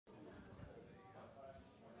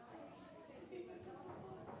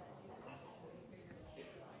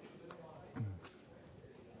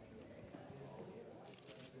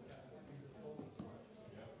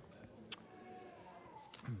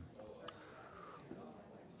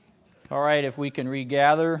All right, if we can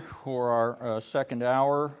regather for our second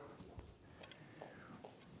hour.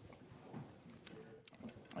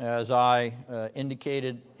 As I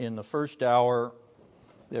indicated in the first hour,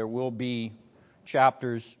 there will be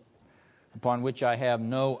chapters upon which I have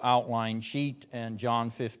no outline sheet, and John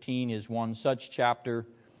 15 is one such chapter.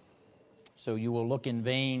 So you will look in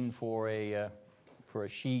vain for a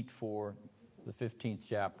sheet for the 15th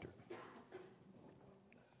chapter.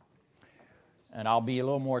 And I'll be a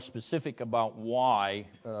little more specific about why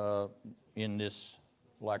in this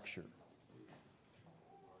lecture.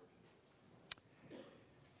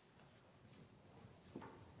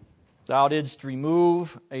 Thou didst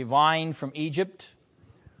remove a vine from Egypt.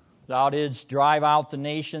 Thou didst drive out the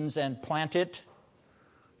nations and plant it.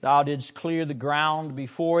 Thou didst clear the ground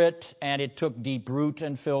before it, and it took deep root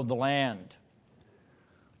and filled the land.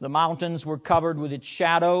 The mountains were covered with its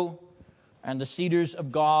shadow, and the cedars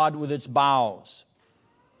of God with its boughs.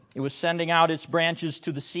 It was sending out its branches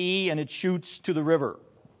to the sea and its shoots to the river.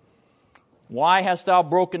 Why hast thou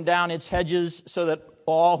broken down its hedges so that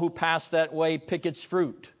all who pass that way pick its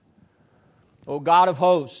fruit? O God of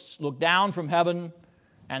hosts, look down from heaven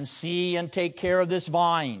and see and take care of this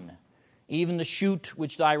vine. Even the shoot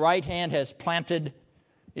which thy right hand has planted,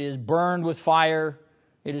 it is burned with fire,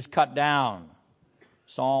 it is cut down.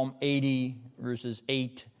 Psalm 80, verses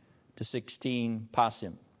 8 to 16,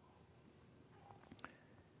 Pasim.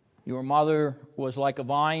 Your mother was like a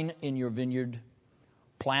vine in your vineyard,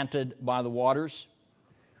 planted by the waters.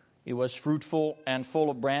 It was fruitful and full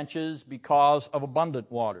of branches because of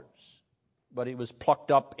abundant waters. But it was plucked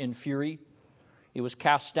up in fury. It was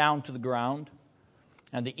cast down to the ground,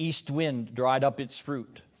 and the east wind dried up its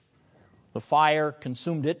fruit. The fire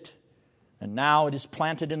consumed it, and now it is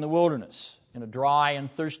planted in the wilderness, in a dry and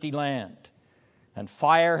thirsty land. And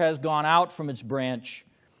fire has gone out from its branch.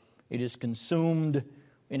 It is consumed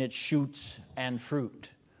in its shoots and fruit.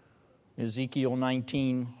 Ezekiel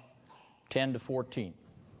 19, 10 to 14.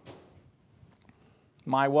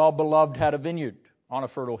 My well-beloved had a vineyard on a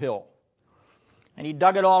fertile hill. And he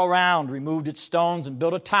dug it all around, removed its stones, and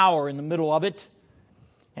built a tower in the middle of it,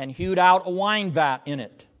 and hewed out a wine vat in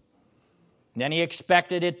it. Then he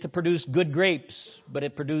expected it to produce good grapes, but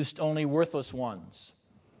it produced only worthless ones.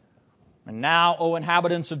 And now, O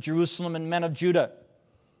inhabitants of Jerusalem and men of Judah,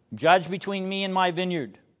 judge between me and my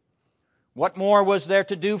vineyard. What more was there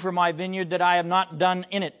to do for my vineyard that I have not done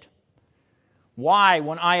in it? Why,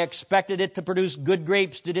 when I expected it to produce good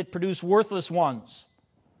grapes, did it produce worthless ones?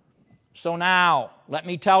 So now, let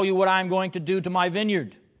me tell you what I am going to do to my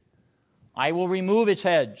vineyard. I will remove its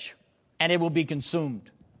hedge, and it will be consumed.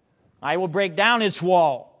 I will break down its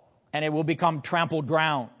wall, and it will become trampled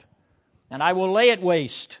ground. And I will lay it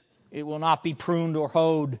waste. It will not be pruned or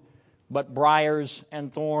hoed, but briars and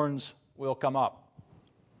thorns will come up.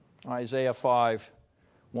 Isaiah 5,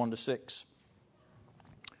 1 to 6.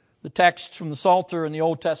 The texts from the Psalter and the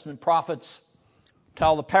Old Testament prophets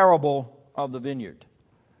tell the parable of the vineyard.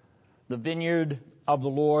 The vineyard of the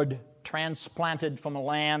Lord transplanted from a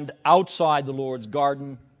land outside the Lord's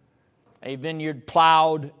garden, a vineyard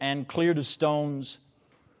plowed and cleared of stones,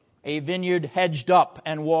 a vineyard hedged up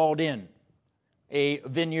and walled in, a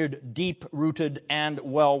vineyard deep-rooted and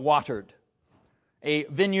well-watered, a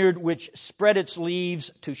vineyard which spread its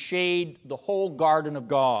leaves to shade the whole garden of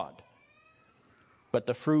God. But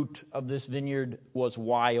the fruit of this vineyard was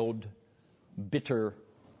wild, bitter,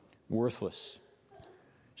 worthless.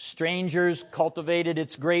 Strangers cultivated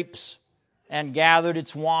its grapes and gathered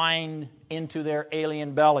its wine into their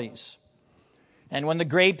alien bellies. And when the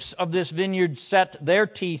grapes of this vineyard set their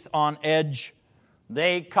teeth on edge,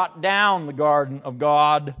 they cut down the garden of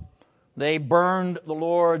God. They burned the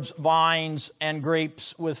Lord's vines and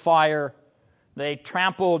grapes with fire. They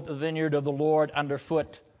trampled the vineyard of the Lord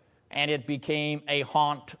underfoot, and it became a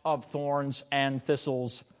haunt of thorns and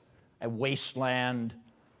thistles, a wasteland,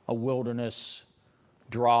 a wilderness,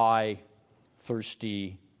 dry,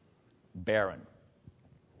 thirsty, barren.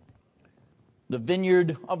 The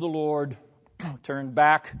vineyard of the Lord turned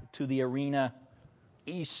back to the arena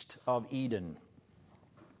east of Eden,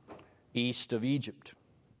 east of Egypt,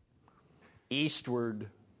 eastward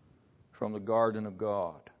from the garden of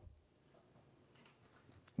God.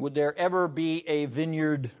 Would there ever be a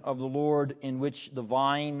vineyard of the Lord in which the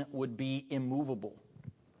vine would be immovable?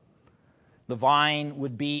 The vine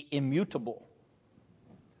would be immutable.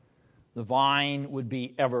 The vine would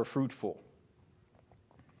be ever fruitful.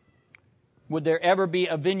 Would there ever be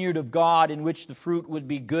a vineyard of God in which the fruit would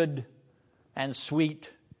be good and sweet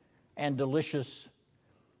and delicious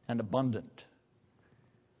and abundant?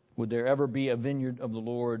 Would there ever be a vineyard of the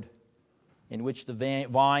Lord in which the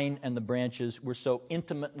vine and the branches were so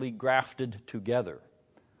intimately grafted together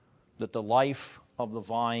that the life of the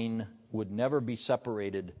vine would never be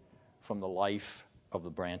separated from the life of the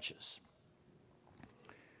branches.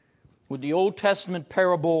 Would the Old Testament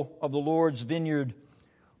parable of the Lord's vineyard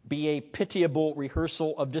be a pitiable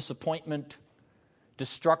rehearsal of disappointment,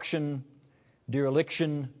 destruction,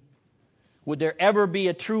 dereliction? Would there ever be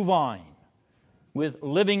a true vine with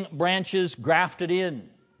living branches grafted in,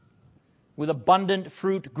 with abundant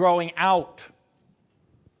fruit growing out?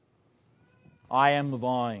 I am the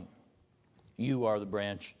vine, you are the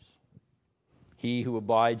branches. He who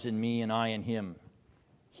abides in me and I in him,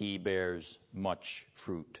 he bears much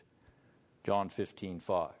fruit. John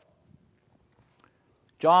 15:5.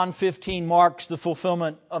 John 15 marks the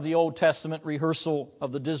fulfillment of the Old Testament rehearsal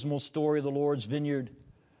of the dismal story of the Lord's vineyard,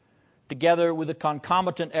 together with a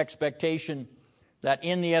concomitant expectation that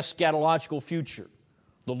in the eschatological future,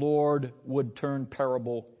 the Lord would turn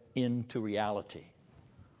parable into reality.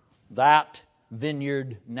 That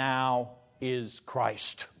vineyard now is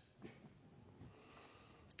Christ.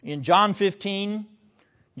 In John 15,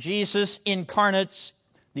 Jesus incarnates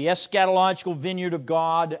the eschatological vineyard of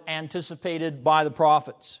God anticipated by the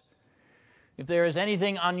prophets. If there is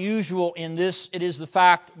anything unusual in this, it is the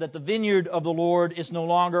fact that the vineyard of the Lord is no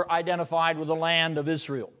longer identified with the land of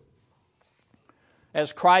Israel.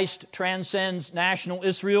 As Christ transcends national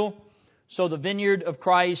Israel, so the vineyard of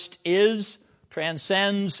Christ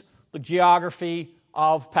transcends the geography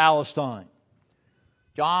of Palestine.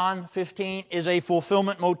 John 15 is a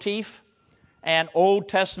fulfillment motif, an Old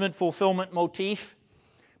Testament fulfillment motif.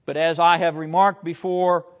 But as I have remarked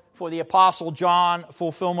before, for the Apostle John,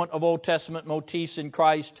 fulfillment of Old Testament motifs in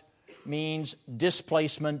Christ means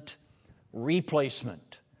displacement,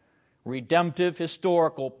 replacement, redemptive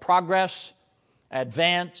historical progress,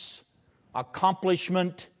 advance,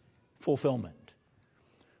 accomplishment, fulfillment.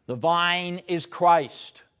 The vine is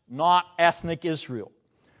Christ, not ethnic Israel.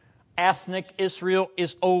 Ethnic Israel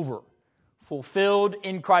is over, fulfilled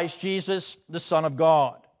in Christ Jesus, the Son of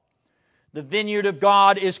God. The vineyard of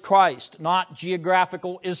God is Christ, not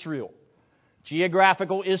geographical Israel.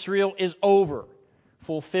 Geographical Israel is over,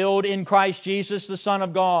 fulfilled in Christ Jesus, the Son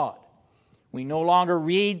of God. We no longer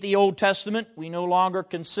read the Old Testament. We no longer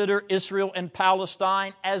consider Israel and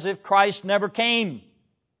Palestine as if Christ never came.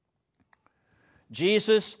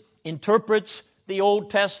 Jesus interprets the Old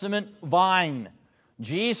Testament vine.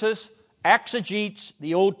 Jesus exegetes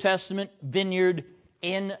the Old Testament vineyard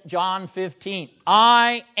in John 15.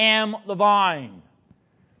 I am the vine.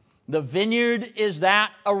 The vineyard is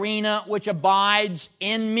that arena which abides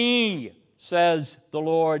in me, says the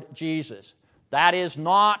Lord Jesus. That is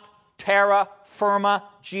not terra firma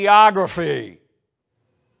geography.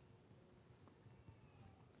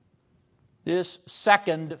 This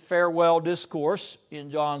second farewell discourse in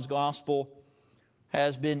John's Gospel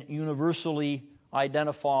has been universally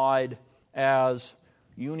identified as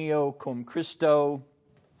unio cum Christo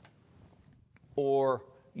or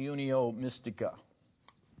unio mystica.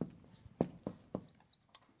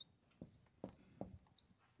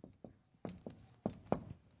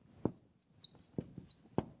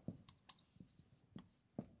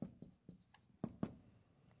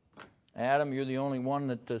 Adam, you're the only one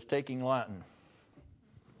that is taking Latin.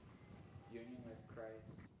 Union with Christ,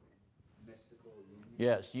 mystical union.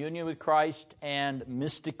 Yes, union with Christ and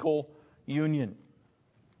mystical union.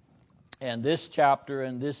 And this chapter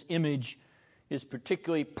and this image is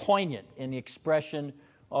particularly poignant in the expression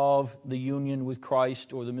of the union with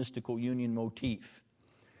Christ or the mystical union motif.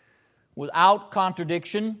 Without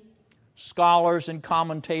contradiction, scholars and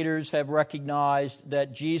commentators have recognized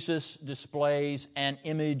that Jesus displays an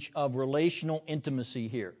image of relational intimacy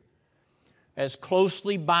here. As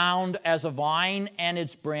closely bound as a vine and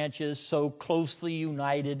its branches, so closely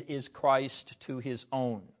united is Christ to his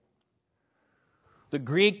own. The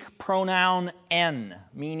Greek pronoun en,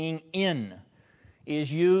 meaning in,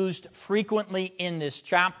 is used frequently in this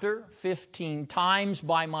chapter, 15 times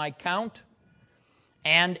by my count,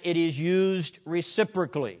 and it is used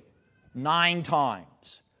reciprocally 9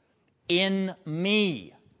 times. In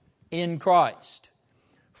me, in Christ.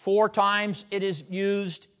 4 times it is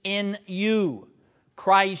used in you,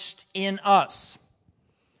 Christ in us.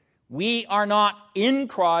 We are not in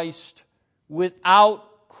Christ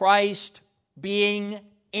without Christ being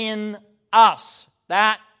in us.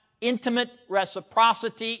 That intimate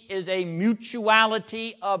reciprocity is a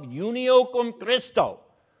mutuality of unio cum Christo,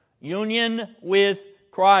 union with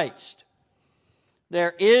Christ.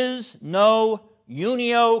 There is no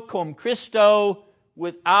unio cum Christo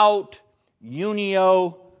without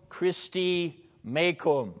unio Christi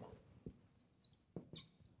mecum.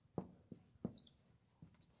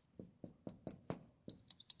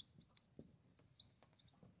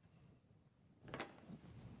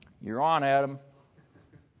 You're on, Adam.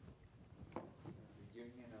 The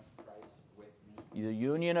union of Christ with me. The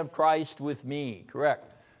union of Christ with me.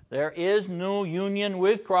 Correct. There is no union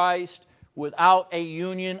with Christ without a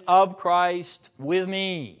union of Christ with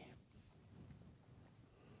me.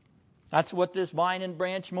 That's what this vine and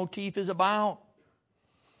branch motif is about.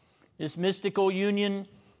 This mystical union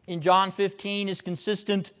in John 15 is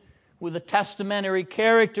consistent with the testamentary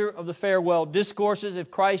character of the farewell discourses. If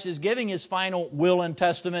Christ is giving His final will and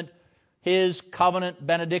testament, His covenant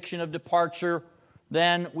benediction of departure,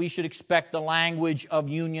 then we should expect the language of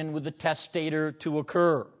union with the testator to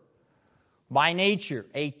occur. By nature,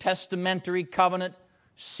 a testamentary covenant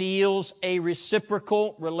seals a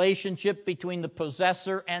reciprocal relationship between the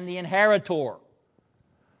possessor and the inheritor.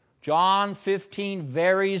 John 15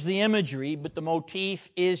 varies the imagery, but the motif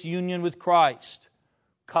is union with Christ.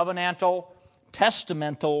 Covenantal,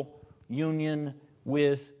 testamental union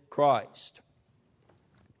with Christ.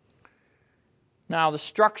 Now, the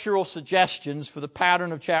structural suggestions for the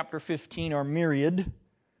pattern of chapter 15 are myriad,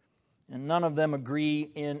 and none of them agree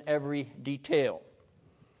in every detail.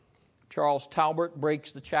 Charles Talbert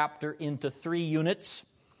breaks the chapter into 3 units: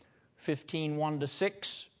 15, 1 to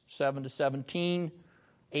 6, 7 to 17,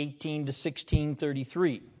 18 to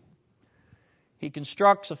 16:33. He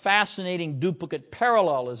constructs a fascinating duplicate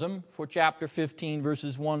parallelism for chapter 15,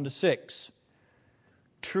 verses 1 to 6.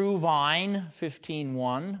 True vine,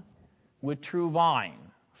 15:1, with true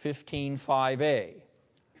vine, 15:5a.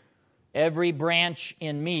 Every branch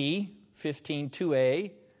in me,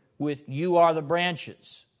 15:2a, with you are the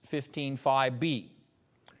branches, 15:5b.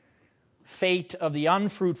 Fate of the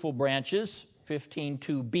unfruitful branches,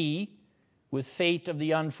 15:2b, with fate of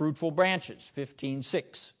the unfruitful branches,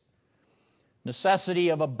 15:6. Necessity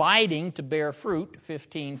of abiding to bear fruit,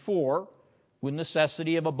 15:4, with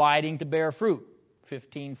necessity of abiding to bear fruit,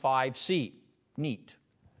 15:5c. Neat.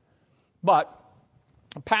 But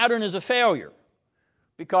the pattern is a failure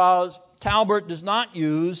because Talbert does not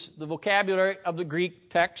use the vocabulary of the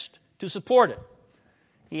Greek text to support it.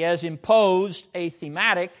 He has imposed a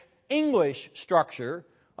thematic English structure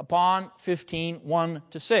upon 15:1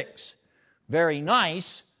 to 6. Very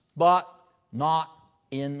nice, but not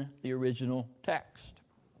in the original text.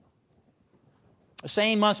 The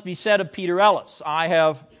same must be said of Peter Ellis. I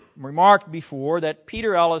have remarked before that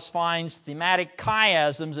Peter Ellis finds thematic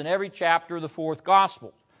chiasms in every chapter of the 4th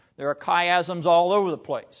Gospel. There are chiasms all over the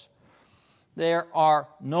place. They are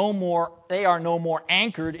no more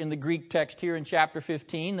anchored in the Greek text here in chapter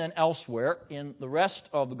 15 than elsewhere in the rest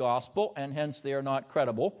of the Gospel, and hence they are not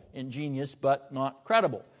credible. Ingenious, but not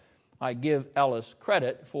credible. I give Ellis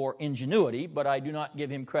credit for ingenuity, but I do not give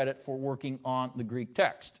him credit for working on the Greek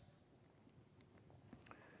text.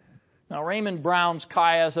 Now, Raymond Brown's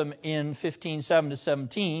chiasm in 15:7 to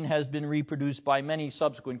 17 has been reproduced by many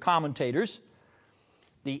subsequent commentators.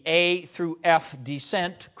 The A through F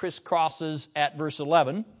descent crisscrosses at verse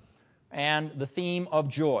 11, and the theme of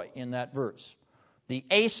joy in that verse. The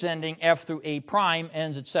ascending F through A prime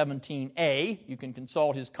ends at 17a. You can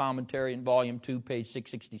consult his commentary in Volume 2, page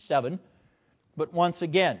 667. But once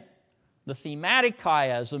again, the thematic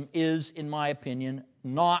chiasm is, in my opinion,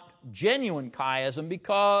 not genuine chiasm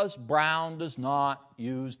because Brown does not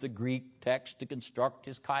use the Greek text to construct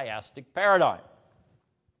his chiastic paradigm.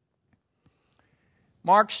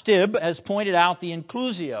 Mark Stibb has pointed out the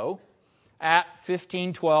inclusio at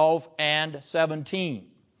 15:12 and 17.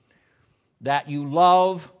 That you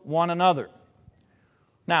love one another.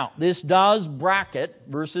 Now, this does bracket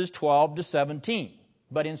verses 12 to 17,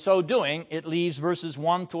 but in so doing, it leaves verses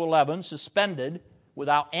 1 to 11 suspended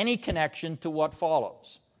without any connection to what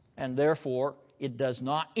follows, and therefore it does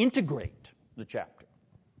not integrate the chapter.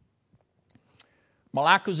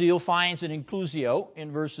 Malakuzil finds an inclusio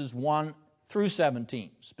in verses 1 through 17.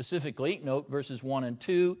 Specifically, note verses 1 and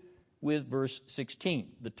 2 with verse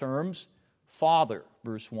 16. The terms Father,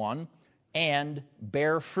 verse 1, and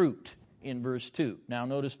bear fruit in verse 2. Now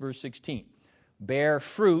notice verse 16. Bear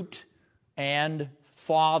fruit and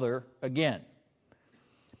Father again.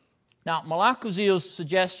 Now, Malakuzil's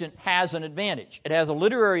suggestion has an advantage. It has a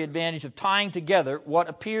literary advantage of tying together what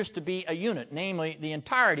appears to be a unit, namely the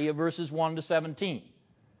entirety of verses 1 to 17.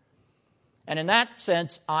 And in that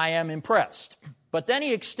sense, I am impressed. But then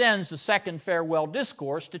he extends the second farewell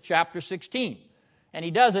discourse to chapter 16. And he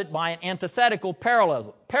does it by an antithetical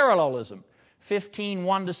parallelism.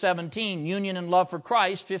 15:1 to 17, union and love for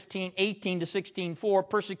Christ. 15:18 to 16:4,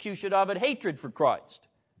 persecution of and hatred for Christ.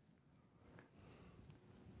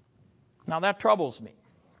 Now that troubles me,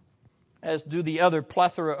 as do the other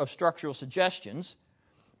plethora of structural suggestions,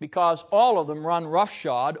 because all of them run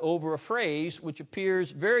roughshod over a phrase which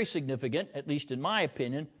appears very significant, at least in my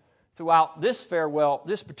opinion, throughout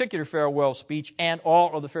this particular farewell speech, and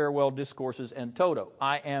all of the farewell discourses in toto.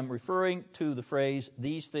 I am referring to the phrase,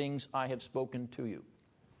 "These things I have spoken to you."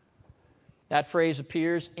 That phrase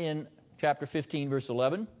appears in chapter 15, verse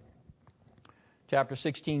 11, chapter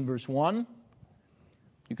 16, verse 1.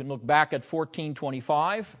 You can look back at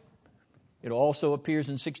 14:25. It also appears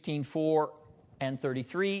in 16:4 and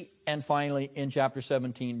 33, and finally in chapter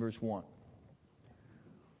 17, verse 1.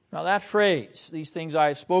 Now that phrase, "these things I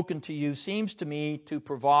have spoken to you," seems to me to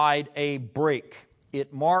provide a break.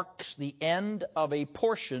 It marks the end of a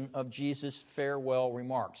portion of Jesus' farewell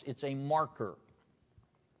remarks. It's a marker.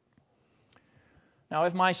 Now,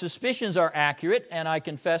 if my suspicions are accurate, and I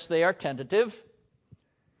confess they are tentative,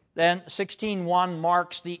 then 16:1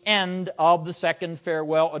 marks the end of the second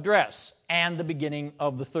farewell address and the beginning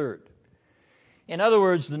of the third. In other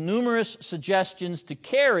words, the numerous suggestions to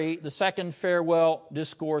carry the second farewell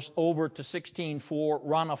discourse over to 16:4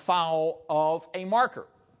 run afoul of a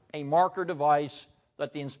marker device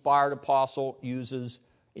that the inspired apostle uses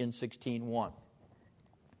in 16:1.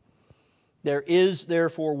 There is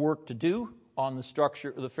therefore work to do on the structure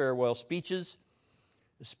of the farewell speeches,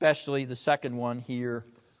 especially the second one here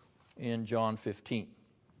in John 15.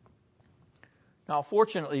 Now,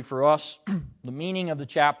 fortunately for us, the meaning of the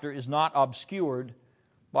chapter is not obscured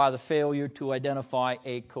by the failure to identify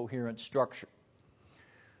a coherent structure.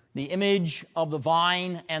 The image of the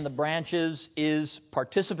vine and the branches is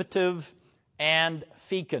participative and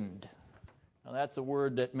fecund. Now, that's a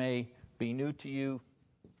word that may be new to you.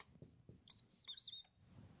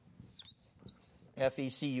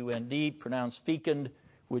 F-E-C-U-N-D, pronounced fecund,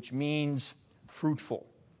 which means fruitful.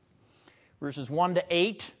 Verses 1 to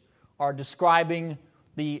 8 are describing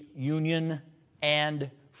the union and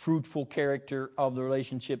fruitful character of the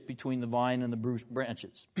relationship between the vine and the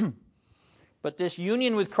branches. But this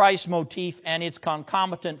union with Christ motif and its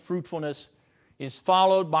concomitant fruitfulness is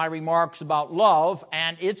followed by remarks about love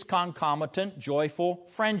and its concomitant joyful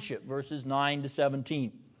friendship, verses 9 to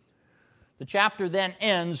 17. The chapter then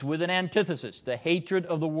ends with an antithesis, the hatred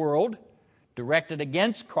of the world directed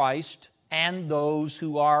against Christ and those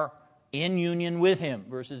who are in union with him,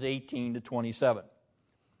 verses 18 to 27.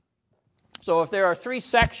 So if there are three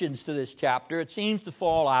sections to this chapter, it seems to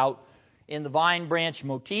fall out in the vine branch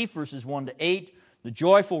motif, verses 1 to 8, the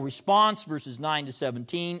joyful response, verses 9 to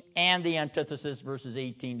 17, and the antithesis, verses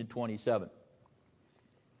 18 to 27.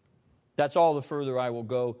 That's all the further I will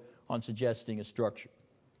go on suggesting a structure.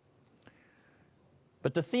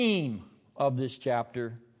 But the theme of this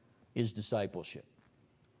chapter is discipleship.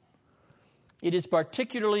 It is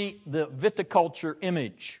particularly the viticulture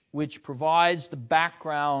image which provides the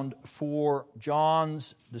background for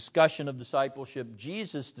John's discussion of discipleship,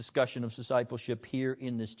 Jesus' discussion of discipleship here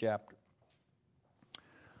in this chapter.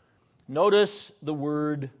 Notice the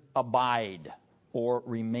word abide or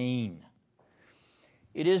remain.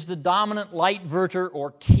 It is the dominant leitverter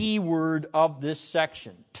or key word of this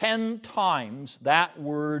section. 10 times that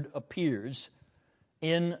word appears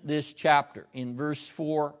in this chapter. In verse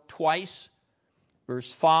 4 twice,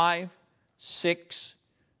 verse 5, 6,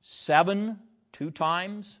 7, 2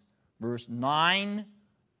 times, verse 9,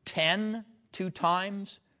 10, 2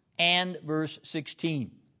 times, and verse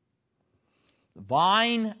 16. The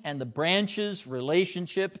vine and the branches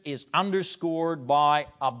relationship is underscored by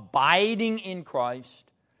abiding in Christ,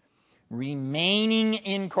 remaining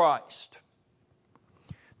in Christ.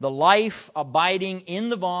 The life abiding in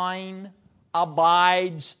the vine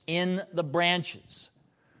abides in the branches.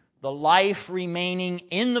 The life remaining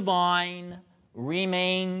in the vine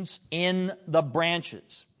remains in the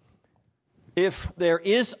branches. If there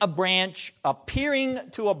is a branch appearing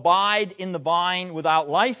to abide in the vine without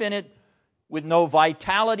life in it, with no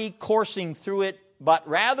vitality coursing through it, but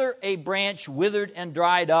rather a branch withered and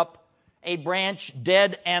dried up, a branch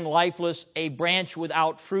dead and lifeless, a branch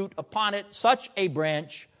without fruit upon it, such a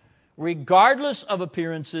branch, regardless of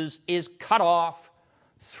appearances, is cut off,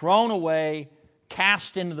 thrown away,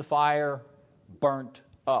 cast into the fire, burnt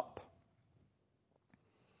up.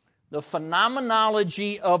 The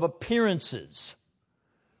phenomenology of appearances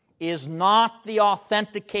is not the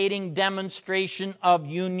authenticating demonstration of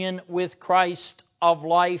union with Christ, of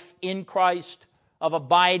life in Christ, of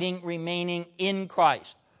abiding, remaining in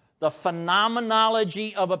Christ. The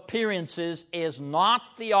phenomenology of appearances is not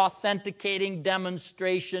the authenticating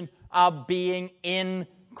demonstration of being in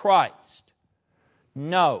Christ.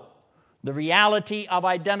 No. The reality of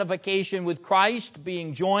identification with Christ,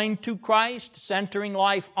 being joined to Christ, centering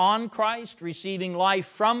life on Christ, receiving life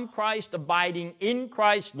from Christ, abiding in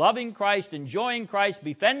Christ, loving Christ, enjoying Christ,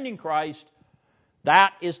 befriending Christ,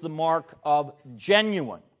 that is the mark of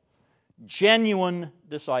genuine, genuine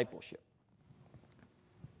discipleship.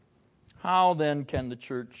 How then can the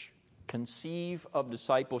church conceive of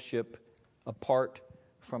discipleship apart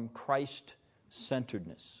from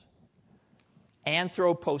Christ-centeredness?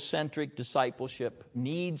 Anthropocentric discipleship,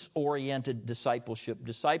 needs-oriented discipleship,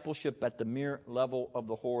 discipleship at the mere level of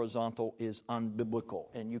the horizontal is unbiblical.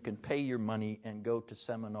 And you can pay your money and go to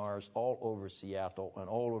seminars all over Seattle and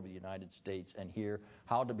all over the United States and hear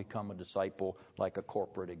how to become a disciple like a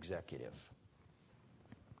corporate executive.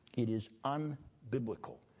 It is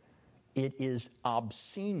unbiblical. It is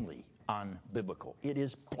obscenely unbiblical. It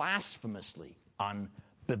is blasphemously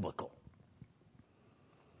unbiblical.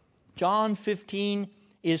 John 15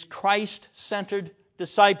 is Christ-centered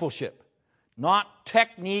discipleship, not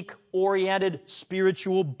technique-oriented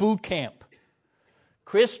spiritual boot camp.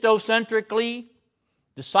 Christocentrically,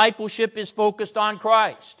 discipleship is focused on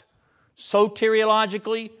Christ.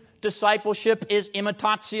 Soteriologically, discipleship is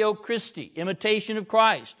imitatio Christi, imitation of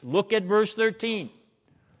Christ. Look at verse 13.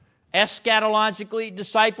 Eschatologically,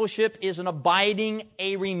 discipleship is an abiding,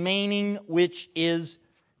 a remaining, which is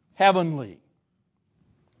heavenly.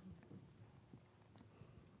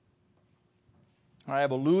 I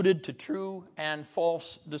have alluded to true and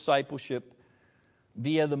false discipleship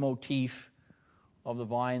via the motif of the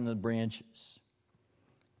vine and the branches.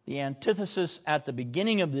 The antithesis at the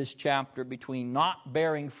beginning of this chapter between not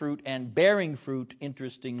bearing fruit and bearing fruit,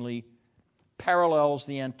 interestingly, parallels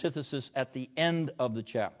the antithesis at the end of the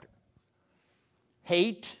chapter.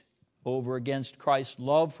 Hate over against Christ's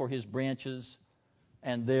love for His branches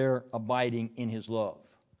and their abiding in His love.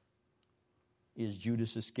 Is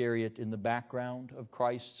Judas Iscariot in the background of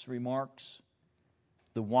Christ's remarks?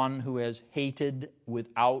 The one who has hated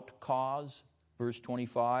without cause, verse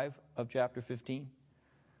 25 of chapter 15,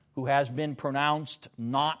 who has been pronounced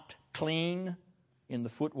not clean in the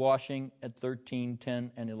foot washing at 13,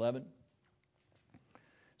 10, and 11.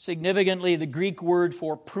 Significantly, the Greek word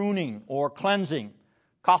for pruning or cleansing,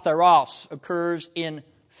 katharos, occurs in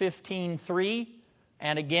 15:3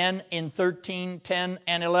 and again in 13, 10,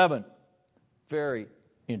 and 11. Very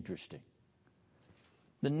interesting.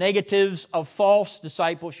 The negatives of false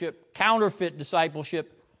discipleship, counterfeit discipleship,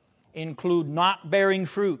 include not bearing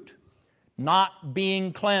fruit, not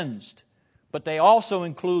being cleansed, but they also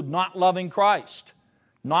include not loving Christ,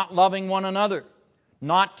 not loving one another,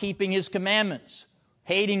 not keeping His commandments,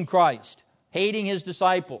 hating Christ, hating His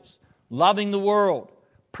disciples, loving the world,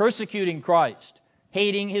 persecuting Christ,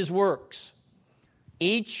 hating His works.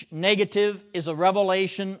 Each negative is a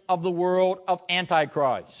revelation of the world of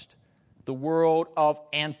Antichrist, the world of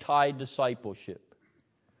anti-discipleship.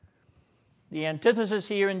 The antithesis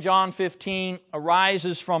here in John 15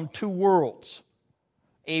 arises from two worlds.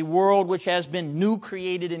 A world which has been new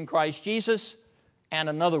created in Christ Jesus, and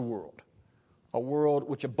another world, a world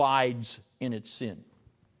which abides in its sin.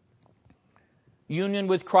 Union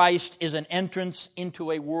with Christ is an entrance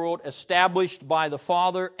into a world established by the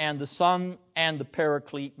Father and the Son and the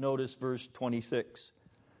Paraclete. Notice verse 26.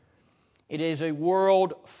 It is a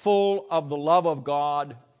world full of the love of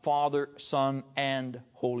God, Father, Son, and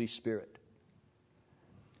Holy Spirit.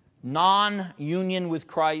 Non-union with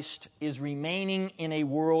Christ is remaining in a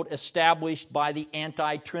world established by the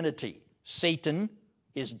anti-Trinity, Satan,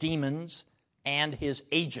 his demons, and his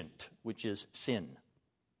agent, which is sin.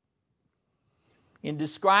 In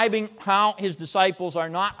describing how His disciples are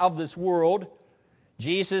not of this world,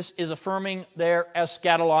 Jesus is affirming their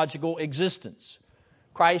eschatological existence.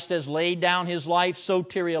 Christ has laid down His life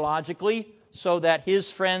soteriologically so that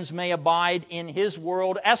His friends may abide in His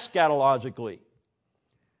world eschatologically.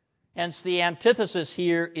 Hence, the antithesis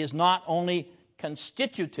here is not only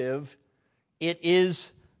constitutive, it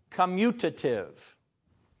is commutative.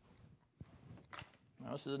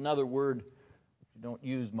 Now, this is another word you don't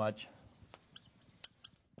use much.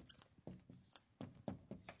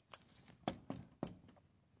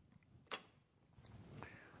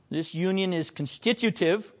 This union is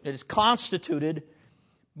constitutive, it is constituted,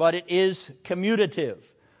 but it is commutative.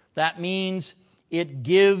 That means it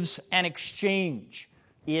gives an exchange.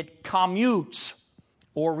 It commutes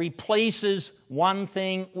or replaces one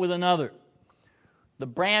thing with another. The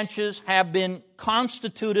branches have been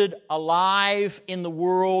constituted alive in the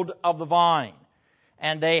world of the vine,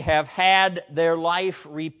 and they have had their life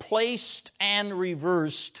replaced and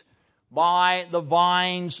reversed by the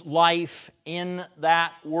vine's life in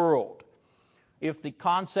that world. If the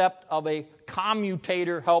concept of a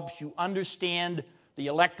commutator helps you understand the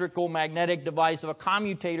electrical magnetic device of a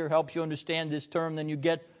commutator helps you understand this term, then you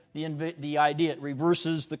get the idea. It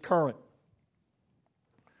reverses the current.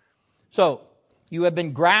 So, you have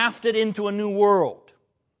been grafted into a new world,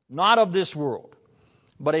 not of this world.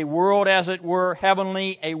 but a world as it were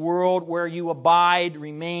heavenly, a world where you abide,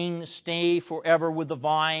 remain, stay forever with the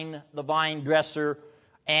vine dresser,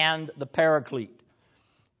 and the Paraclete.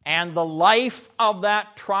 And the life of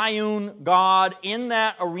that triune God in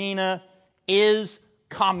that arena is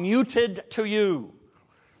commuted to you.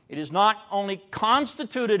 It is not only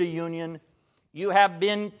constituted a union, you have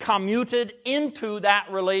been commuted into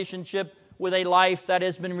that relationship with a life that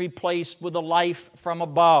has been replaced with a life from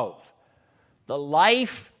above. The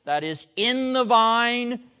life that is in the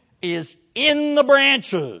vine is in the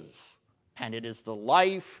branches, and it is the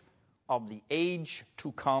life of the age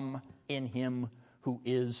to come in Him who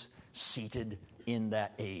is seated in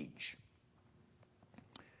that age.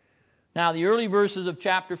 Now, the early verses of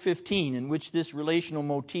chapter 15, in which this relational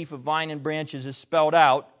motif of vine and branches is spelled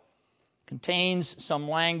out, contains some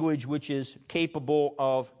language which is capable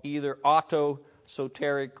of either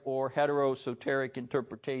autosoteric or heterosoteric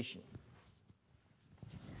interpretation.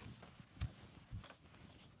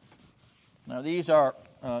 Now, these are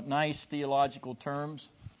nice theological terms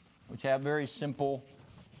which have very simple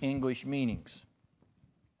English meanings.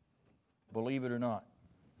 Believe it or not.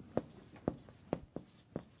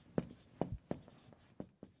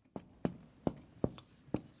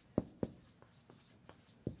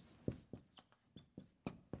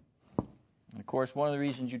 And of course, one of the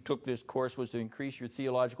reasons you took this course was to increase your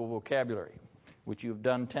theological vocabulary, which you've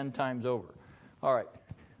done 10 times over. All right.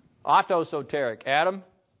 Autosoteric. Adam?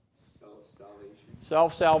 Self-salvation.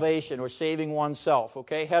 Self-salvation, or saving oneself.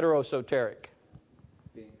 Okay. Heterosoteric.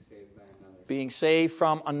 Being saved by another. Being saved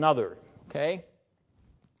from another. Okay?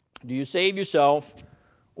 Do you save yourself,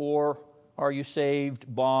 or are you saved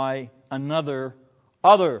by another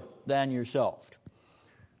other than yourself?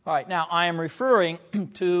 All right, now I am referring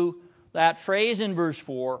to that phrase in verse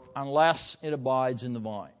 4, unless it abides in the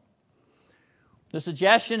vine. The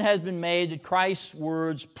suggestion has been made that Christ's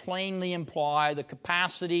words plainly imply the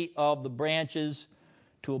capacity of the branches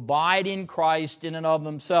to abide in Christ in and of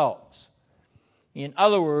themselves. In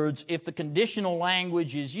other words, if the conditional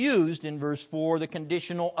language is used in verse 4, the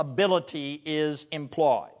conditional ability is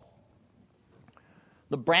implied.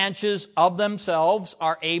 The branches of themselves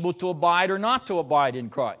are able to abide or not to abide in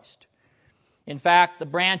Christ. In fact, the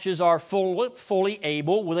branches are fully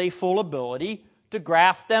able, with a full ability, to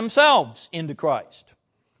graft themselves into Christ.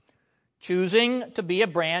 Choosing to be a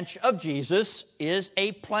branch of Jesus is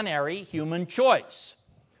a plenary human choice.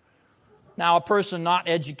 Now, a person not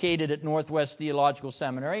educated at Northwest Theological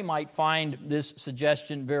Seminary might find this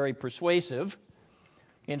suggestion very persuasive.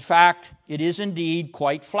 In fact, it is indeed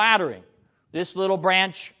quite flattering. This little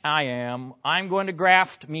branch I'm going to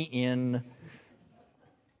graft me in.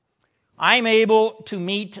 I'm able to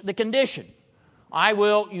meet the condition. I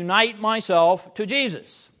will unite myself to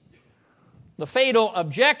Jesus. The fatal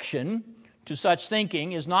objection to such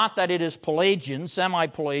thinking is not that it is Pelagian,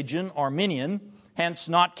 semi-Pelagian, Arminian, hence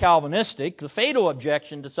not Calvinistic. The fatal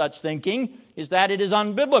objection to such thinking is that it is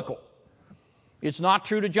unbiblical. It's not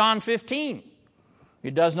true to John 15.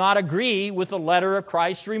 It does not agree with the letter of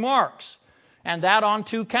Christ's remarks. And that on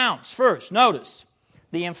 2 counts. First, notice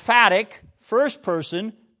the emphatic first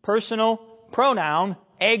person personal pronoun,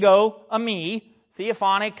 ego, eimi,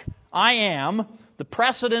 theophonic, I am. The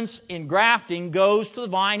precedence in grafting goes to the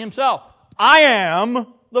vine himself. I am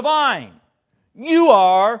the vine. You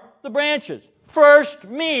are the branches. First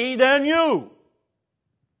me, then you.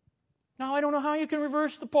 Now, I don't know how you can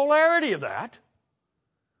reverse the polarity of that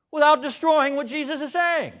without destroying what Jesus is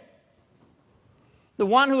saying. The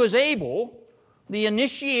one who is able, the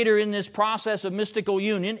initiator in this process of mystical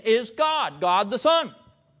union, is God, God the Son.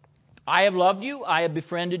 I have loved you, I have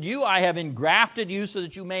befriended you, I have engrafted you so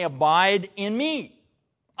that you may abide in me.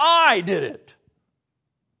 I did it.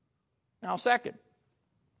 Now, second,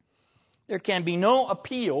 there can be no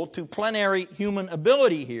appeal to plenary human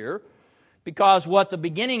ability here, because what the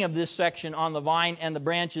beginning of this section on the vine and the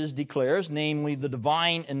branches declares, namely the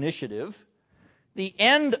divine initiative, the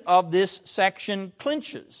end of this section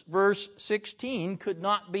clinches. Verse 16 could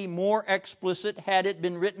not be more explicit had it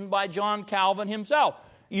been written by John Calvin himself.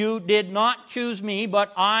 You did not choose me,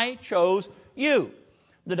 but I chose you.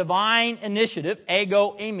 The divine initiative,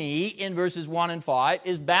 ego eimi, in verses 1 and 5,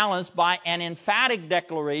 is balanced by an emphatic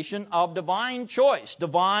declaration of divine choice,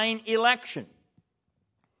 divine election.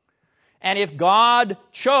 And if God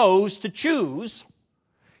chose to choose,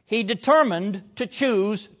 He determined to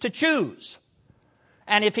choose to choose.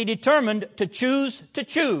 And if He determined to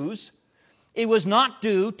choose, it was not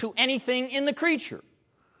due to anything in the creature.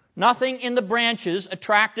 Nothing in the branches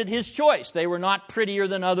attracted His choice. They were not prettier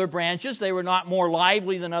than other branches. They were not more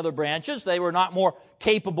lively than other branches. They were not more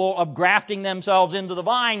capable of grafting themselves into the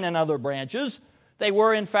vine than other branches. They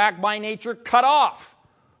were, in fact, by nature cut off,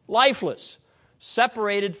 lifeless,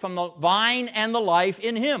 separated from the vine and the life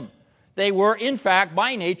in Him. They were, in fact,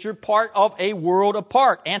 by nature part of a world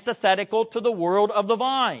apart, antithetical to the world of the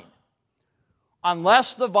vine.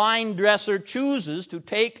 Unless the vine dresser chooses to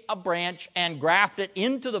take a branch and graft it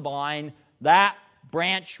into the vine, that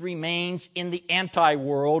branch remains in the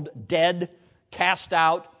anti-world, dead, cast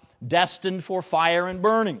out, destined for fire and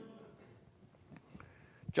burning.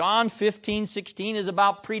 John 15:16 is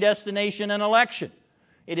about predestination and election.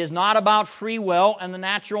 It is not about free will and the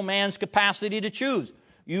natural man's capacity to choose.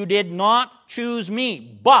 You did not choose me,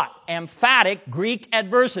 but, emphatic Greek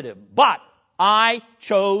adversative, but I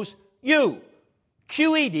chose you.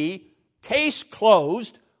 QED, case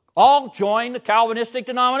closed, all join the Calvinistic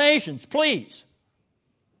denominations, please.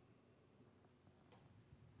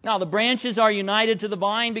 Now, the branches are united to the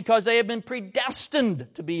vine because they have been predestined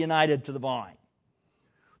to be united to the vine.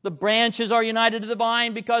 The branches are united to the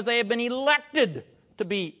vine because they have been elected to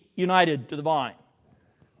be united to the vine.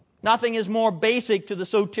 Nothing is more basic to the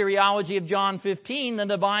soteriology of John 15 than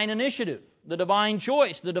divine initiative, the divine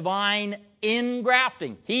choice, the divine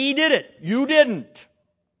ingrafting. He did it. You didn't.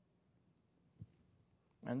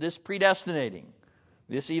 And this predestinating,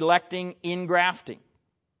 this electing ingrafting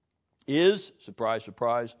is, surprise,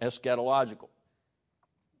 surprise, eschatological.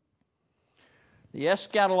 The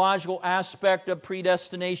eschatological aspect of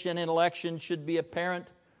predestination and election should be apparent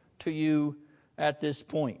to you at this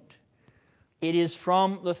point. It is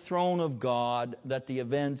from the throne of God that the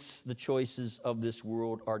events, the choices of this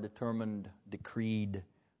world are determined, decreed,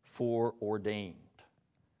 foreordained.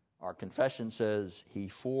 Our confession says, He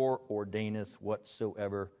foreordaineth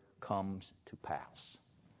whatsoever comes to pass.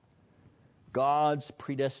 God's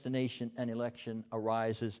predestination and election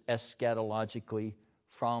arises eschatologically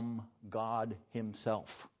from God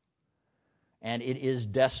Himself. And it is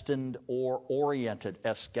destined or oriented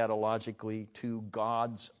eschatologically to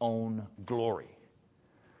God's own glory.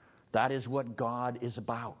 That is what God is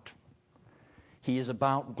about. He is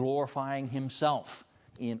about glorifying Himself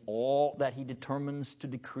in all that He determines to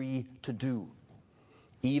decree to do,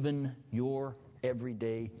 even your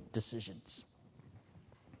everyday decisions.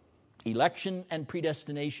 Election and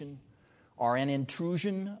predestination are an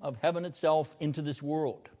intrusion of heaven itself into this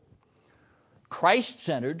world.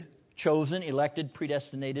 Christ-centered, chosen, elected,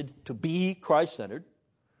 predestinated to be Christ-centered,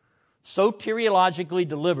 soteriologically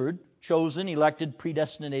delivered, chosen, elected,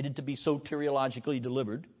 predestinated to be soteriologically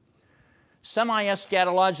delivered,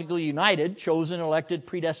 semi-eschatologically united, chosen, elected,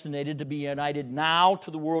 predestinated to be united now to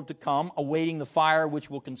the world to come, awaiting the fire which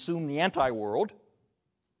will consume the anti-world.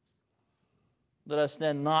 Let us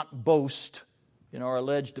then not boast in our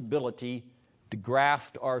alleged ability to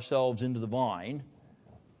graft ourselves into the vine,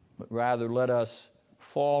 but rather let us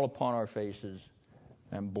fall upon our faces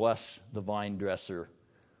and bless the vine dresser,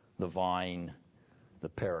 the vine, the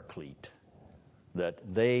paraclete, that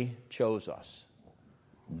they chose us,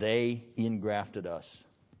 they ingrafted us,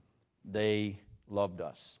 they loved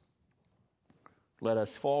us. Let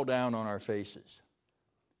us fall down on our faces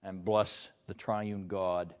and bless the triune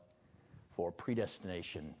God for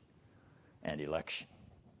predestination and election.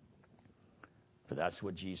 For that's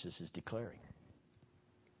what Jesus is declaring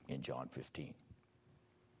in John 15.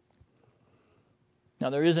 Now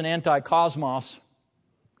there is an anti-cosmos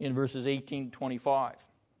in verses 18 to 25.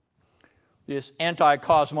 This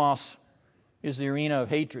anti-cosmos is the arena of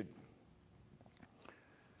hatred.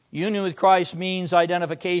 Union with Christ means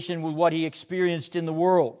identification with what He experienced in the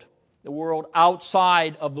world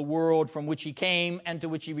outside of the world from which He came and to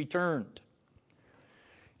which He returned.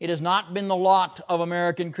 It has not been the lot of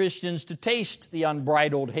American Christians to taste the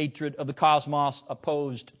unbridled hatred of the cosmos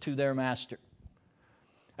opposed to their master.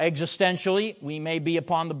 Existentially, we may be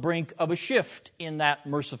upon the brink of a shift in that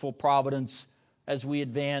merciful providence as we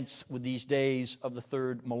advance with these days of the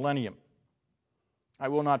third millennium. I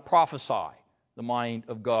will not prophesy the mind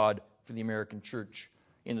of God for the American church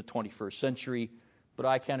in the 21st century, but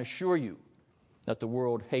I can assure you that the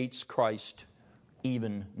world hates Christ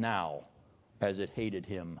even now as it hated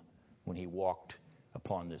Him when He walked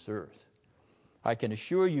upon this earth. I can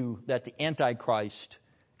assure you that the Antichrist,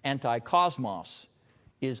 anti-cosmos,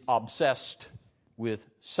 is obsessed with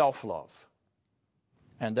self-love.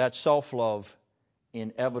 And that self-love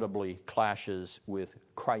inevitably clashes with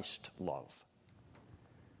Christ love.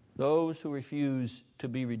 Those who refuse to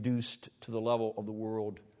be reduced to the level of the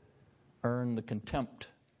world earn the contempt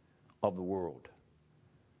of the world.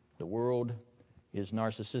 The world is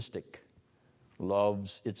narcissistic,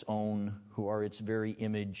 loves its own who are its very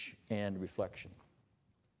image and reflection.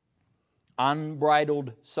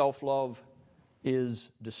 Unbridled self-love is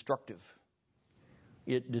destructive.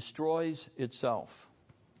 it destroys itself.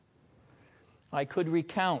 I could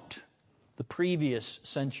recount the previous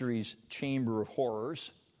century's chamber of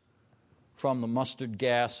horrors, from the mustard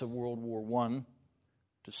gas of World War I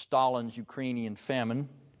to Stalin's Ukrainian famine,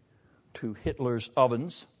 to Hitler's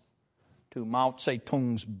ovens, to Mao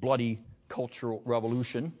Zedong's bloody cultural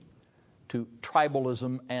revolution, to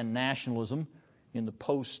tribalism and nationalism in the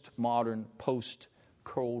postmodern,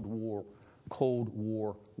 post-Cold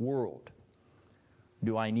War world.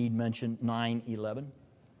 Do I need mention 9/11?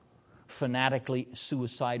 Fanatically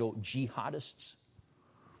suicidal jihadists,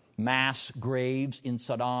 mass graves in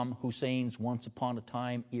Saddam Hussein's once upon a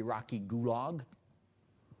time Iraqi gulag,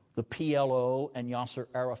 the PLO and Yasser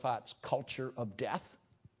Arafat's culture of death,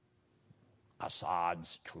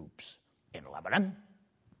 Assad's troops in Lebanon.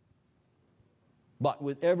 But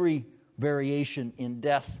with every variation in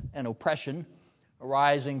death and oppression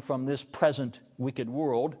arising from this present wicked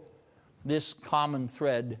world, this common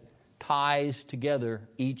thread ties together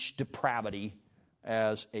each depravity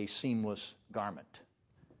as a seamless garment.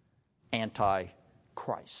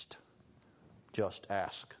 Anti-Christ. Just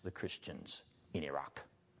ask the Christians in Iraq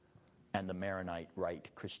and the Maronite Rite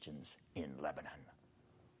Christians in Lebanon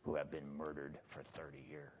who have been murdered for 30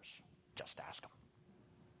 years. Just ask them.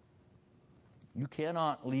 You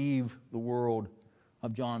cannot leave the world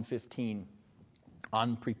of John 15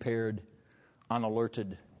 unprepared,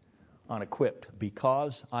 unalerted, unequipped.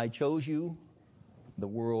 Because I chose you, the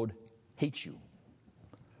world hates you.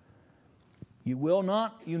 You will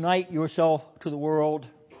not unite yourself to the world,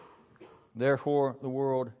 therefore the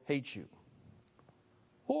world hates you.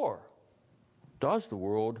 Or does the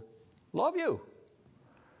world love you?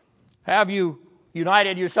 Have you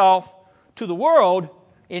united yourself to the world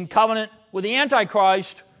in covenant with the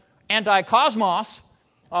Antichrist, anti-cosmos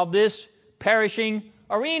of this perishing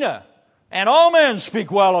arena? And all men speak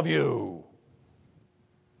well of you.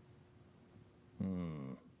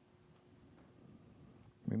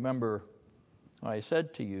 Remember, I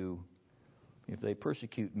said to you, if they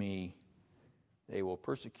persecute me, they will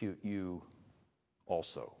persecute you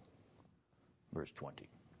also. Verse 20.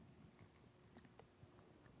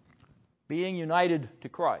 Being united to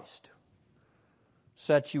Christ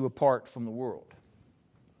sets you apart from the world.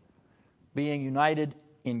 Being united,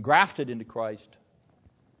 engrafted into Christ,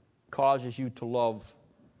 causes you to love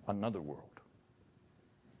another world,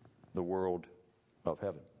 the world of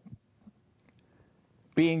heaven.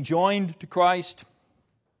 Being joined to Christ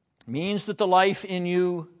means that the life in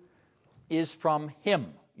you is from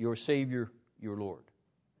Him, your Savior, your Lord.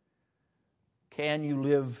 Can you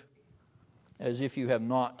live as if you have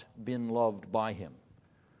not been loved by Him,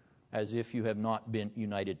 as if you have not been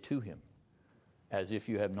united to Him, as if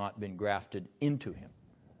you have not been grafted into Him,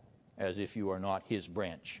 as if you are not His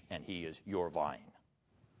branch and He is your vine,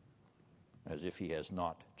 as if He has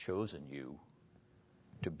not chosen you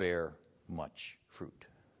to bear much fruit?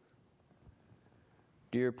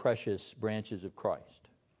 Dear precious branches of Christ,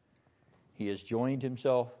 He has joined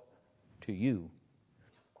Himself to you,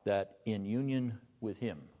 that in union with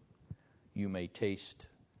Him you may taste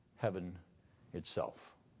heaven itself,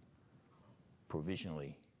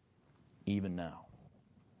 provisionally, even now.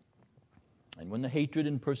 And when the hatred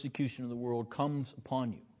and persecution of the world comes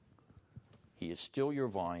upon you, He is still your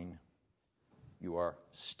vine, you are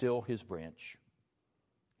still His branch.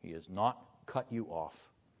 He has not cut you off,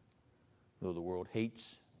 though the world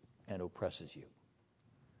hates and oppresses you.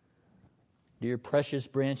 Dear precious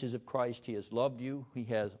branches of Christ, He has loved you. He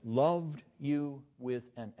has loved you with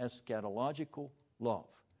an eschatological love.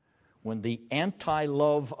 When the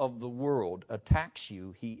anti-love of the world attacks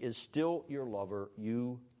you, He is still your lover.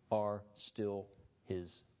 You are still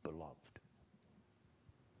His beloved.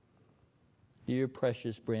 Dear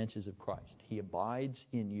precious branches of Christ, He abides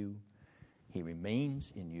in you. He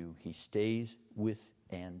remains in you. He stays with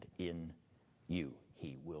and in you.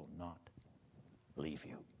 He will not leave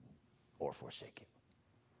you or forsake you.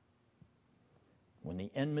 When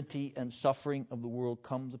the enmity and suffering of the world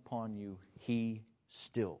comes upon you, He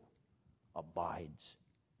still abides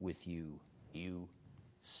with you. You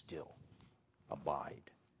still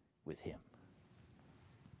abide with Him.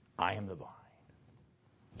 I am the vine.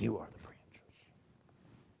 You are the branches.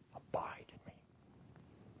 Abide in me.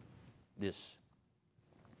 This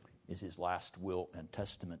is His last will and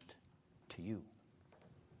testament to you.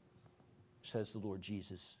 Says the Lord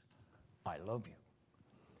Jesus, I love you.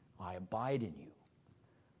 I abide in you.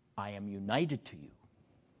 I am united to you.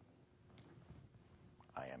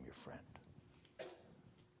 I am your friend.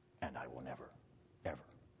 And I will never, ever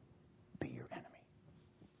be your enemy.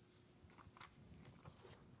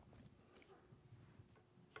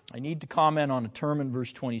 I need to comment on a term in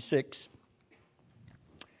verse 26.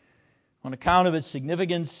 on account of its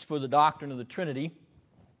significance for the doctrine of the Trinity,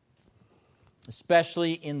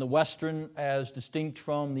 especially in the Western as distinct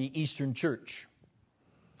from the Eastern Church.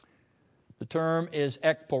 The term is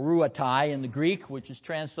ekporuatai in the Greek, which is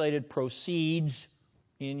translated proceeds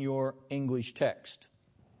in your English text.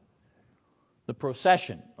 The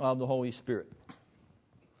procession of the Holy Spirit.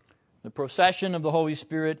 The procession of the Holy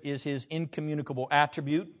Spirit is His incommunicable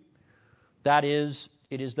attribute. That is,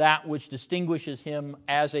 it is that which distinguishes Him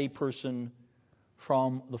as a person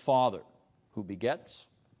from the Father, who begets,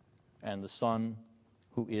 and the Son,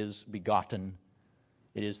 who is begotten.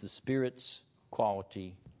 It is the Spirit's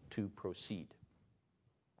quality to proceed.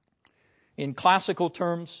 In classical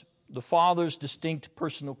terms, the Father's distinct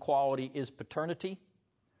personal quality is paternity.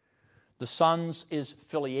 The Son's is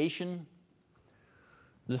filiation.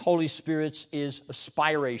 The Holy Spirit's is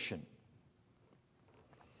aspiration.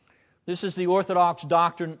 This is the orthodox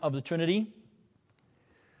doctrine of the Trinity.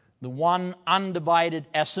 The one undivided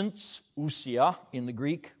essence, ousia in the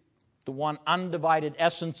Greek, the one undivided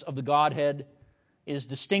essence of the Godhead is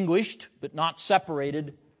distinguished but not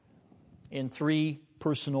separated in three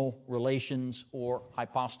personal relations or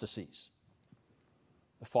hypostases: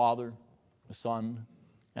 the Father, the Son,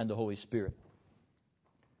 and the Holy Spirit.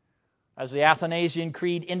 As the Athanasian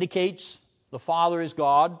Creed indicates, the Father is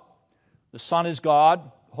God, the Son is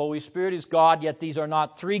God, the Holy Spirit is God, yet these are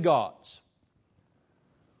not three gods.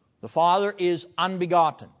 The Father is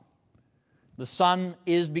unbegotten. The Son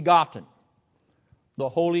is begotten. The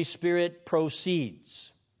Holy Spirit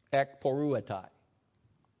proceeds, ekporuatai.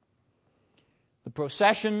 The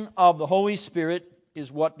procession of the Holy Spirit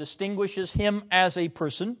is what distinguishes Him as a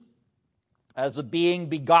person, as a being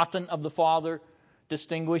begotten of the Father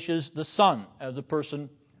distinguishes the Son as a person,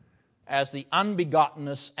 as the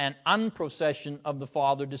unbegottenness and unprocession of the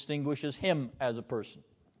Father distinguishes Him as a person.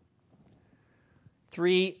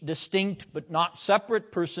 Three distinct but not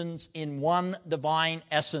separate persons in one divine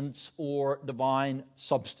essence or divine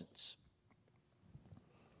substance.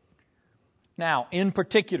 Now, in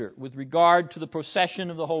particular, with regard to the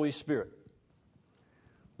procession of the Holy Spirit,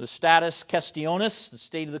 the status questionis, the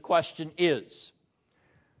state of the question is,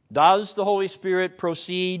 does the Holy Spirit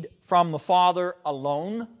proceed from the Father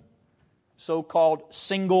alone, so-called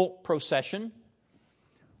single procession,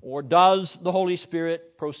 or does the Holy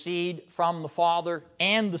Spirit proceed from the Father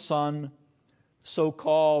and the Son,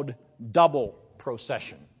 so-called double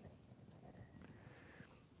procession?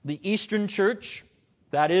 The Eastern Church,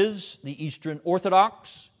 that is, the Eastern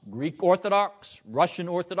Orthodox, Greek Orthodox, Russian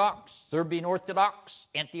Orthodox, Serbian Orthodox,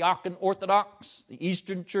 Antiochian Orthodox, the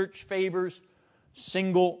Eastern Church favors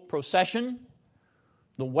single procession.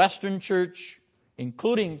 The Western Church,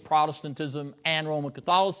 including Protestantism and Roman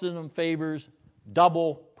Catholicism, favors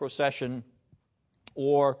double procession,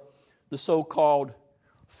 or the so-called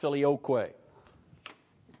filioque.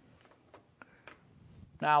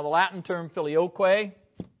 Now, the Latin term filioque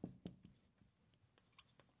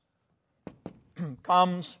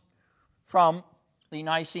comes from the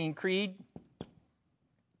Nicene Creed.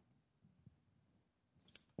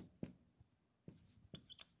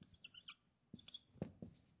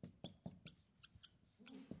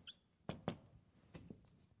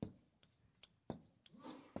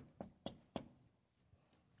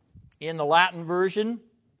 In the Latin version,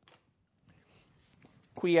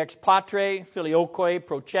 qui ex patre filioque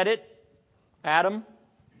procedit, Adam,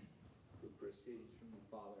 who proceeds from the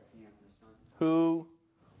Father and the Son. Who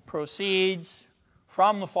proceeds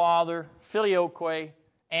from the Father, filioque,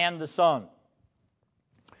 and the Son.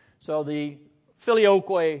 So the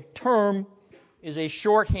filioque term is a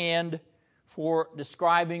shorthand for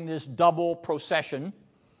describing this double procession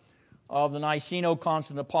of the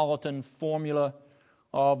Niceno-Constantinopolitan formula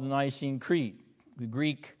of the Nicene Creed. The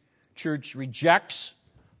Greek Church rejects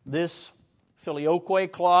this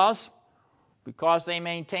filioque clause because they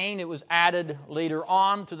maintain it was added later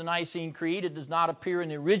on to the Nicene Creed. It does not appear in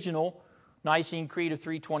the original Nicene Creed of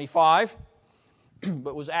 325,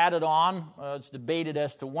 but was added on. It's debated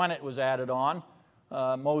as to when it was added on.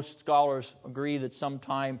 Most scholars agree that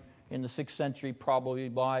sometime in the 6th century, probably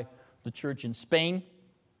by the church in Spain.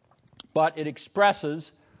 But it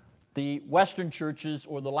expresses the Western churches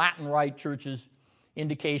or the Latin Rite churches'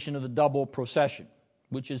 indication of the double procession,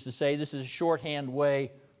 which is to say this is a shorthand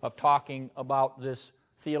way of talking about this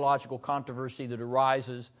theological controversy that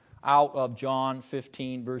arises out of John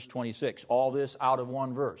 15, verse 26. All this out of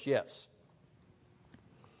one verse, yes.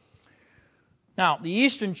 Now, the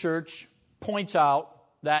Eastern Church points out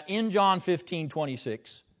that in John 15,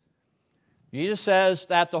 26, Jesus says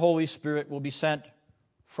that the Holy Spirit will be sent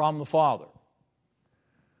from the Father.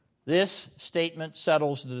 This statement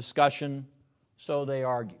settles the discussion, so they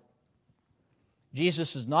argue.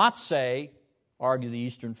 Jesus does not say, argue the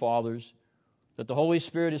Eastern Fathers, that the Holy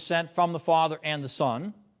Spirit is sent from the Father and the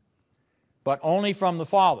Son, but only from the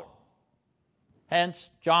Father. Hence,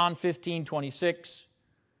 John 15:26,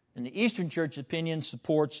 in the Eastern Church opinion,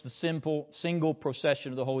 supports the simple, single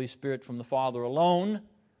procession of the Holy Spirit from the Father alone,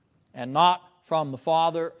 and not from the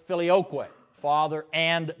Father, filioque, Father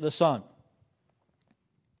and the Son.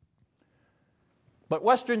 But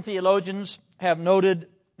Western theologians have noted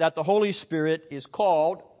that the Holy Spirit is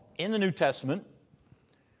called, in the New Testament,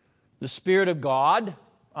 the Spirit of God,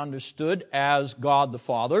 understood as God the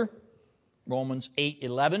Father, Romans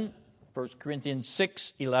 8:11, 1 Corinthians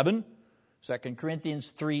 6:11, 2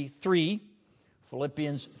 Corinthians 3:3,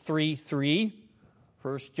 Philippians 3:3,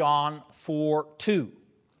 1 John 4:2.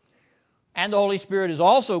 And the Holy Spirit is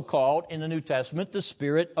also called, in the New Testament, the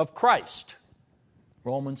Spirit of Christ,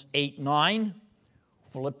 Romans 8:9,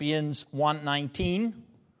 Philippians 1:19,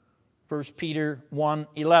 1 Peter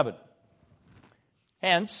 1:11.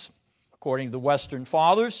 Hence, according to the Western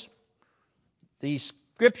Fathers, these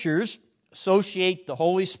Scriptures associate the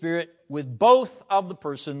Holy Spirit with both of the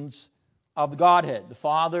persons of the Godhead, the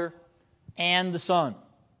Father and the Son.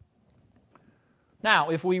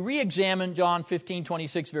 Now, if we re-examine John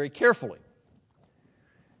 15:26 very carefully,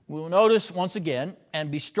 we will notice once again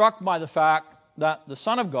and be struck by the fact that the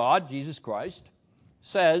Son of God, Jesus Christ,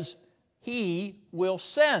 says He will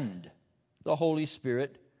send the Holy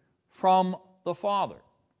Spirit from the Father.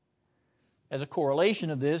 As a correlation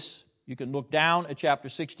of this, you can look down at chapter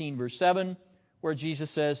 16, verse 7, where Jesus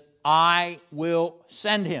says, I will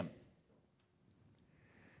send Him.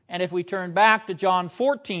 And if we turn back to John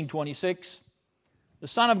 14:26, the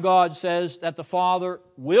Son of God says that the Father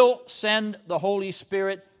will send the Holy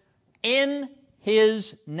Spirit in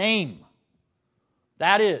His name.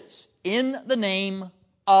 That is, in the name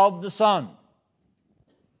of the Son.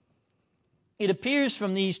 It appears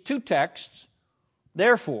from these two texts,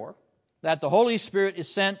 therefore, that the Holy Spirit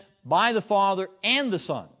is sent by the Father and the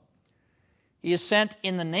Son. He is sent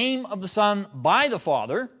in the name of the Son by the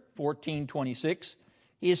Father, 14:26.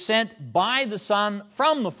 He is sent by the Son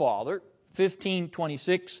from the Father,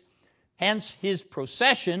 15:26. Hence, His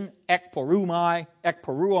procession, ekporeuomai,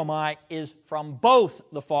 is from both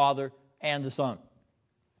the Father and the Son.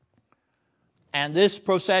 And this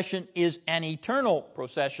procession is an eternal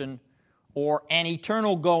procession, or an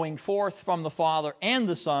eternal going forth from the Father and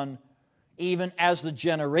the Son, even as the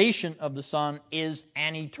generation of the Son is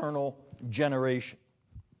an eternal generation.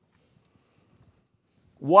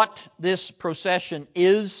 What this procession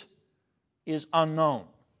is unknown.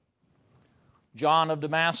 John of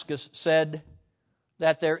Damascus said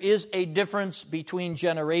that there is a difference between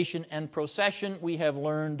generation and procession, we have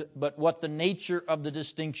learned, but what the nature of the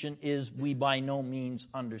distinction is, we by no means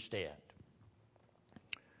understand.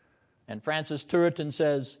 And Francis Turretin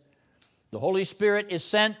says, the Holy Spirit is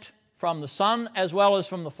sent from the Son as well as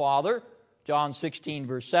from the Father, John 16,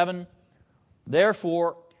 verse 7.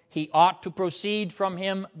 Therefore, He ought to proceed from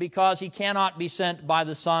Him because He cannot be sent by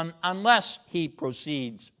the Son unless He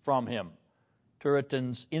proceeds from Him.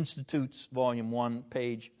 Turretin's Institutes, Volume 1,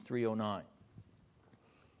 page 309.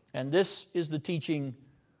 And this is the teaching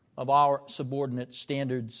of our subordinate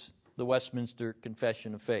standards, the Westminster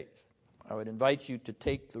Confession of Faith. I would invite you to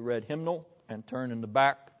take the red hymnal and turn in the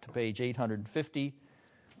back to page 850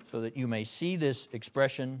 so that you may see this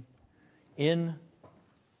expression in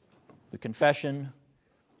the confession,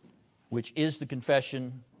 which is the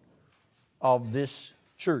confession of this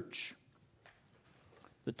church.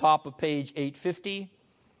 The top of page 850,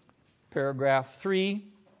 paragraph 3.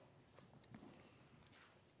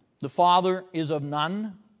 The Father is of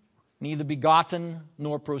none, neither begotten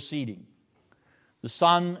nor proceeding. The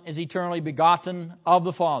Son is eternally begotten of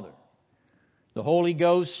the Father. The Holy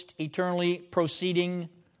Ghost eternally proceeding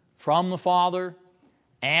from the Father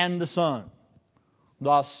and the Son.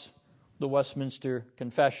 Thus, the Westminster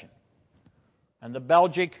Confession. And the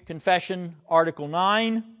Belgic Confession, Article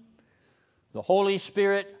 9, the Holy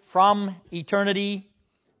Spirit from eternity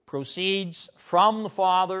proceeds from the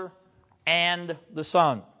Father and the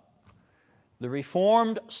Son. The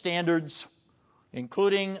Reformed standards,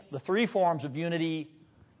 including the three forms of unity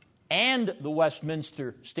and the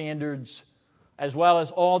Westminster standards, as well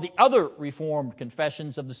as all the other Reformed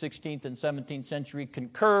confessions of the 16th and 17th century,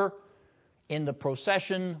 concur in the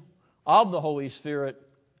procession of the Holy Spirit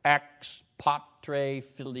ex patre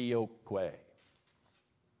filioque.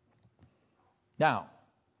 Now,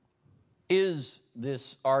 is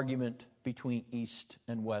this argument between East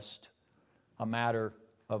and West a matter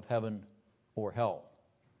of heaven or hell?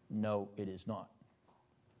 No, it is not.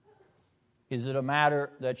 Is it a matter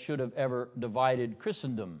that should have ever divided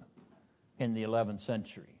Christendom in the 11th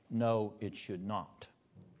century. No, it should not.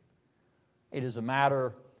 It is a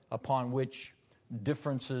matter upon which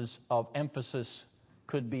differences of emphasis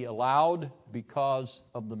could be allowed because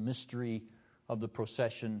of the mystery of the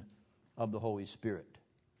procession of the Holy Spirit.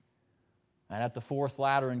 And at the Fourth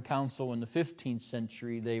Lateran Council in the 15th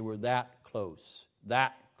century, they were that close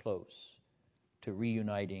to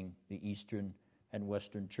reuniting the Eastern and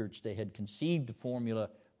Western Church. They had conceived a formula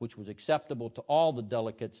which was acceptable to all the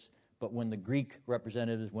delegates, but when the Greek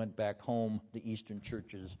representatives went back home, the Eastern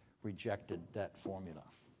churches rejected that formula.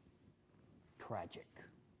 Tragic.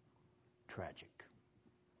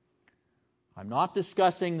 I'm not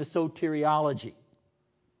discussing the soteriology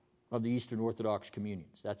of the Eastern Orthodox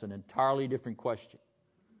communions. That's an entirely different question.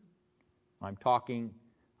 I'm talking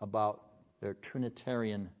about their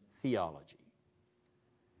Trinitarian theology.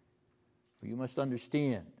 You must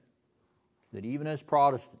understand that even as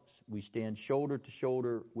Protestants, we stand shoulder to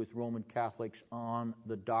shoulder with Roman Catholics on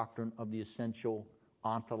the doctrine of the essential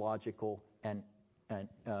ontological and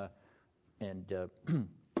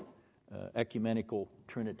ecumenical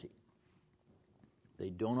Trinity. They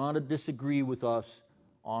do not disagree with us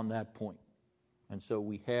on that point. And so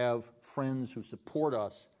we have friends who support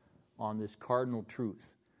us on this cardinal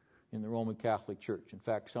truth in the Roman Catholic Church. In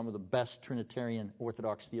fact, some of the best Trinitarian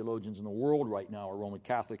Orthodox theologians in the world right now are Roman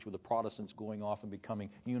Catholics, with the Protestants going off and becoming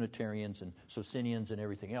Unitarians and Socinians and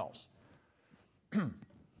everything else.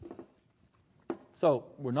 So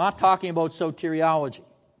we're not talking about soteriology,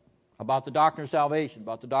 about the doctrine of salvation,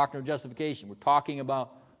 about the doctrine of justification. We're talking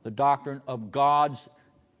about the doctrine of God's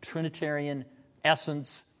Trinitarian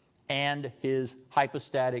essence and His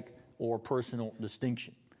hypostatic or personal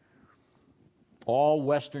distinction. All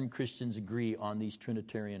Western Christians agree on these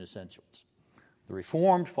Trinitarian essentials. The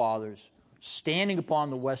Reformed Fathers, standing upon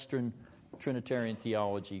the Western Trinitarian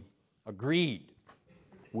theology, agreed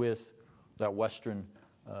with that Western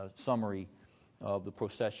summary of the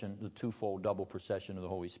procession, the twofold double procession of the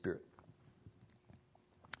Holy Spirit.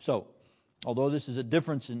 So, although this is a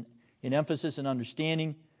difference in emphasis and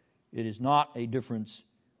understanding, it is not a difference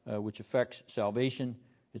which affects salvation.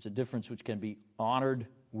 It's a difference which can be honored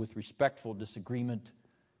with respectful disagreement,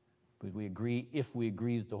 but if we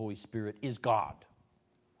agree that the Holy Spirit is God.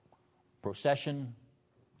 Procession,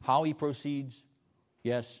 how He proceeds,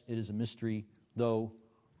 yes, it is a mystery, though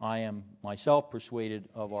I am myself persuaded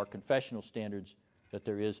of our confessional standards that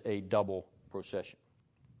there is a double procession.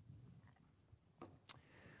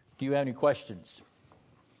 Do you have any questions?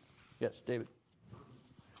 Yes, David.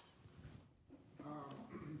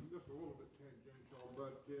 Just a little bit tangential,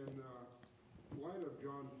 but in light of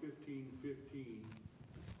John 15:15,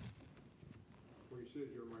 where He says,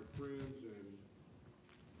 "You're my friends, and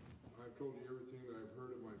I've told you everything that I've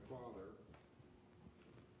heard of my Father,"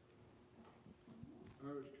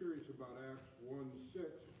 I was curious about Acts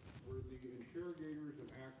 1:6, were the interrogators in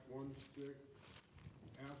Acts 1:6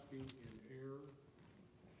 asking in error?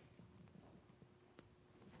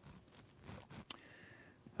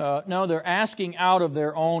 No, they're asking out of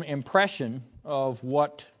their own impression of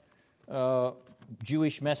what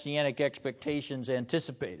Jewish messianic expectations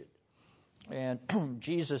anticipated. And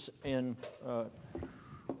Jesus, in,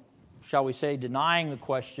 shall we say, denying the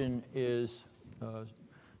question, is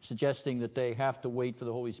suggesting that they have to wait for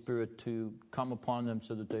the Holy Spirit to come upon them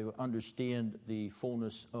so that they understand the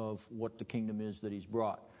fullness of what the kingdom is that He's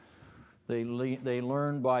brought. They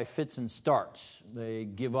learn by fits and starts. They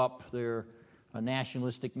give up their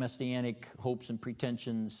nationalistic messianic hopes and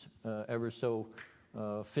pretensions ever so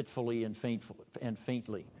fitfully and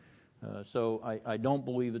faintly. So I don't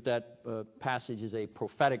believe that passage is a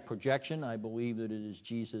prophetic projection. I believe that it is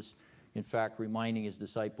Jesus, in fact, reminding His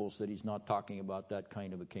disciples that He's not talking about that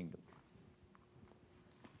kind of a kingdom.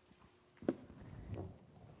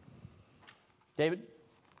 David?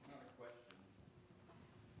 Not a question.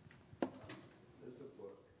 There's a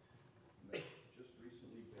book that's just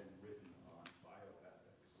recently been written on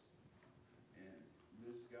bioethics. And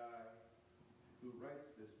this guy who writes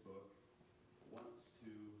this book wants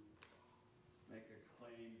to make a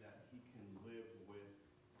claim that he can live with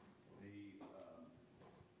the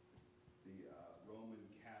Roman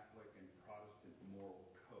Catholic and Protestant moral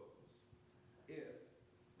codes if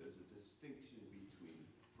there's a distinction between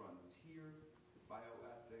frontier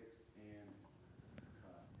bioethics and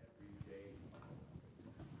everyday bioethics.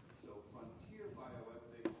 So frontier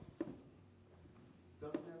bioethics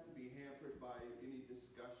doesn't have to be hampered by any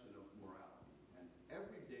discussion of morality, and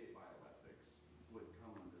everyday bioethics would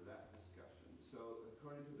come under that discussion. So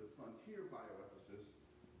according to the frontier bioethicists,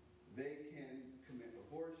 they can commit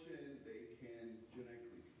abortion, they can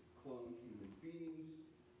genetically clone human beings.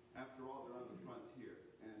 After all, they're on the frontier.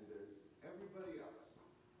 And there's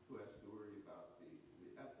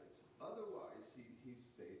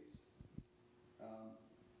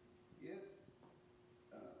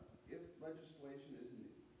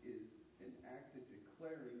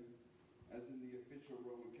declaring, as in the official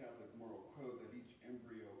Roman Catholic moral code, that each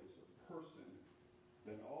embryo is a person,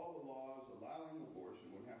 then all the laws allowing abortion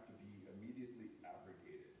would have to be immediately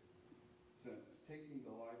abrogated, since taking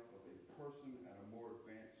the life of a person at a more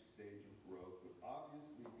advanced stage of growth would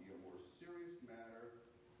obviously be a more serious matter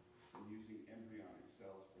than using embryonic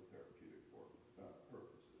cells for therapeutic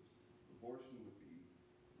purposes. Abortion would be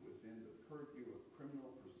within the purview of criminal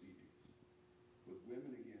proceedings, with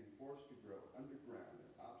women again forced to grow underground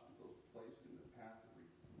and obstacles placed in the path of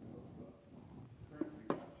current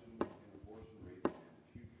reduction in abortion rates and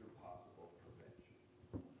future possible prevention.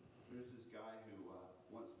 There's this guy who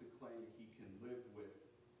wants to claim he can live with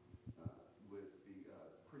the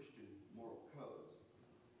Christian moral codes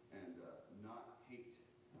and not hate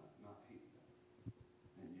them,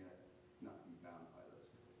 and yet not be bound by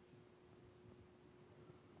those codes.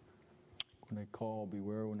 When they call,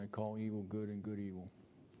 beware when they call evil good and good evil.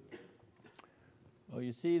 Well,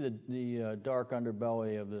 you see the dark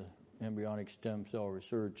underbelly of the embryonic stem cell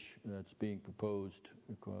research that's being proposed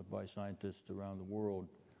by scientists around the world.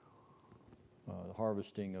 The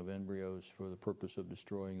harvesting of embryos for the purpose of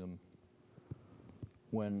destroying them,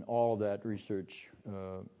 when all of that research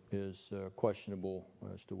is questionable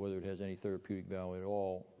as to whether it has any therapeutic value at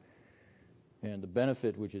all. And the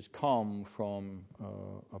benefit which has come from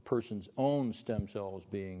a person's own stem cells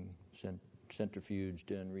being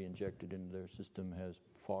centrifuged and re-injected into their system has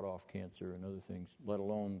fought off cancer and other things, let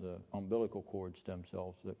alone the umbilical cord stem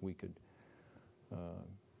cells that we could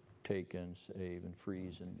take and save and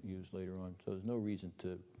freeze and use later on. So there's no reason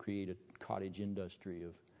to create a cottage industry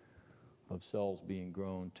of cells being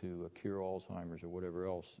grown to cure Alzheimer's or whatever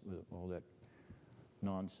else, all that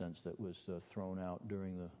nonsense that was thrown out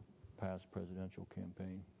during the past presidential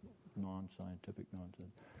campaign, non-scientific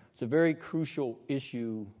nonsense. It's a very crucial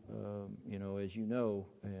issue, as you know,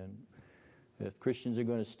 and if Christians are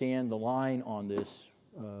going to stand the line on this,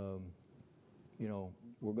 we're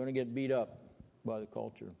going to get beat up by the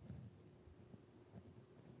culture.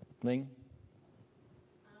 Ling?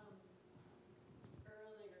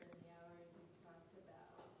 Earlier in the hour, you talked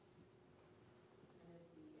about kind of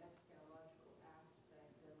the eschatological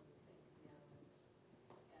aspect of the Ten Commandments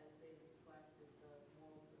as they reflected the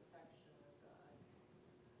moral perfection of God.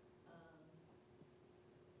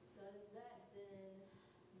 Does that then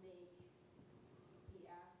make the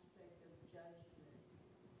aspect of judgment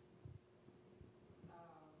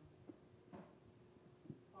far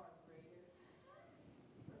greater for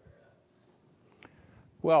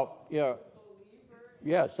Well, yeah. believer?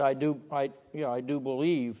 Yes, I do. I do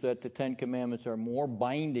believe that the Ten Commandments are more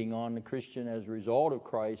binding on the Christian as a result of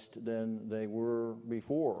Christ than they were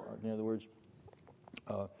before. In other words,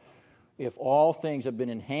 if all things have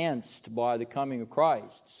been enhanced by the coming of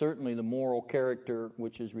Christ, certainly the moral character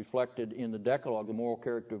which is reflected in the Decalogue, the moral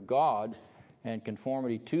character of God, and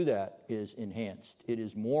conformity to that is enhanced. It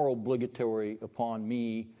is more obligatory upon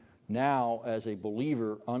me now as a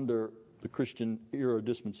believer under the Christian era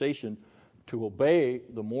dispensation to obey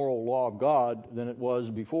the moral law of God than it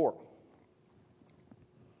was before.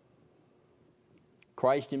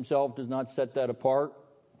 Christ himself does not set that apart.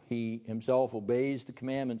 He himself obeys the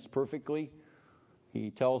commandments perfectly.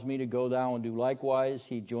 He tells me to go thou and do likewise.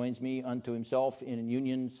 He joins me unto himself in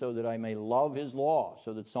union so that I may love his law,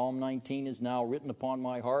 so that Psalm 19 is now written upon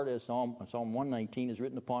my heart as Psalm 119 is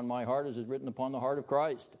written upon my heart as is written upon the heart of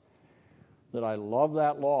Christ. That I love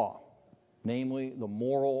that law, namely the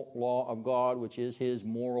moral law of God, which is his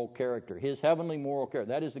moral character, his heavenly moral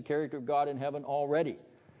character. That is the character of God in heaven already.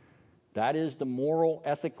 That is the moral,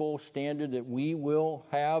 ethical standard that we will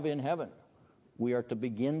have in heaven. We are to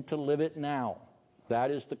begin to live it now.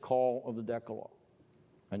 That is the call of the Decalogue.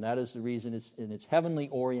 And that is the reason it's in its heavenly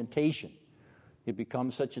orientation. It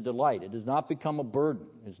becomes such a delight. It does not become a burden.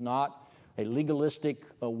 It's not a legalistic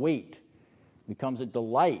weight. It becomes a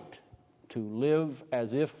delight to live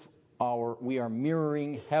as if we are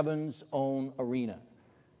mirroring heaven's own arena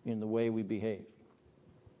in the way we behave.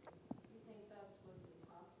 You think that's what the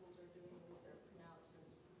apostles are doing with their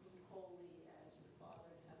pronouncements, be holy as your Father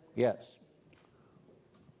in heaven? Yes.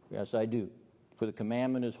 Yes, I do. For the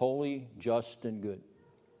commandment is holy, just, and good.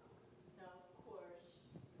 Now, of course,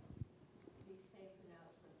 these same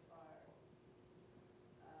pronouncements are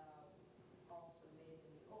also made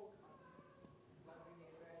in the Old Covenant. Love your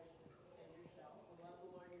neighbor as yourself, and love the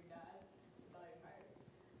Lord your God with all your heart.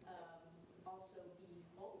 Also, be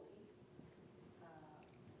holy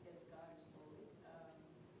as God is holy.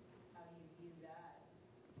 How do you view that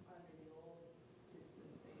under the old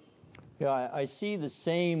dispensation? Yeah, I see the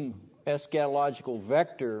same eschatological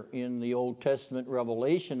vector in the Old Testament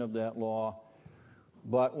revelation of that law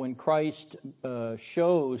But when Christ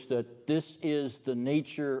shows that this is the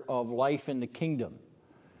nature of life in the kingdom,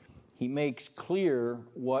 he makes clear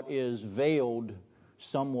what is veiled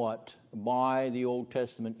somewhat by the Old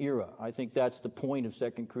Testament era. I think that's the point of 2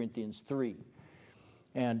 Corinthians 3.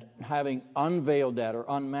 And having unveiled that or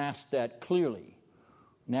unmasked that clearly,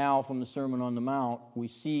 now from the Sermon on the Mount, we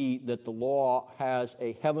see that the law has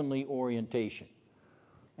a heavenly orientation.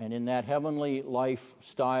 And in that heavenly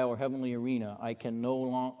lifestyle or heavenly arena, I can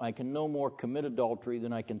no more commit adultery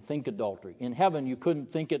than I can think adultery. In heaven, you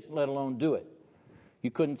couldn't think it, let alone do it. You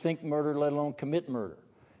couldn't think murder, let alone commit murder.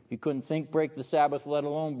 You couldn't think break the Sabbath, let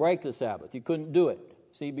alone break the Sabbath. You couldn't do it.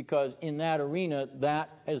 See, because in that arena, that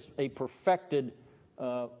is a perfected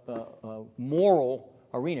moral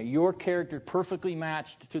arena. Your character perfectly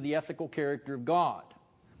matched to the ethical character of God.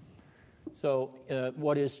 So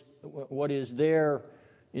what is there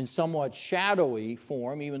in somewhat shadowy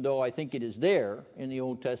form, even though I think it is there in the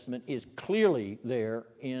Old Testament, is clearly there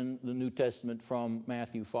in the New Testament from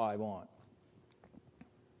Matthew 5 on.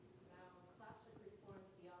 Now, classic Reformed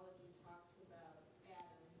theology talks about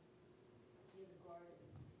Adam in the garden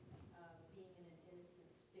being in an innocent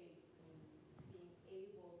state and being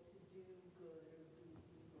able to do good or do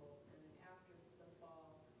evil, and then after the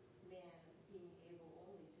fall, man being able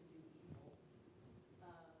only to do evil.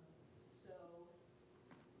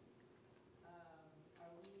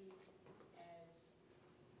 Are we, as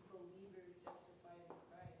believers justified in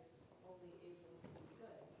Christ, only able to do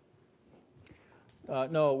good?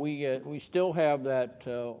 No, we still have that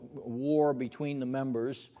war between the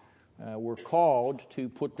members. We're called to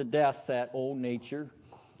put to death that old nature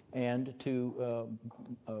and to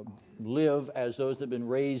live as those that have been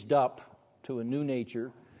raised up to a new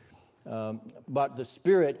nature. But the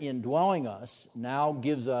Spirit indwelling us now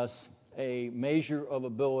gives us a measure of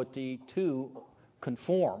ability to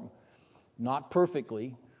conform, not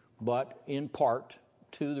perfectly, but in part,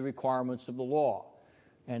 to the requirements of the law.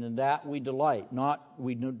 And in that we delight.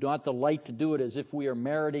 We do not delight to do it as if we are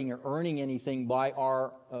meriting or earning anything by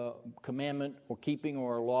our commandment or keeping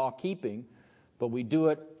or our law keeping, but we do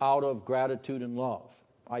it out of gratitude and love.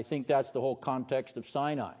 I think that's the whole context of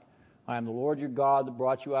Sinai. I am the Lord your God that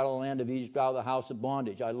brought you out of the land of Egypt, out of the house of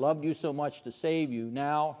bondage. I loved you so much to save you.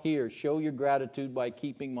 Now, here, show your gratitude by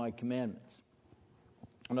keeping my commandments.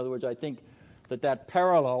 In other words, I think that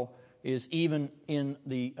parallel is even in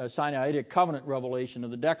the Sinaitic covenant revelation of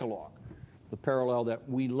the Decalogue. The parallel that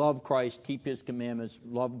we love Christ, keep his commandments,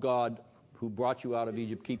 love God who brought you out of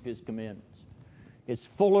Egypt, keep his commandments. It's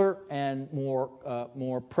fuller and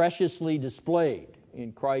more preciously displayed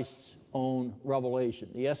in Christ's own revelation.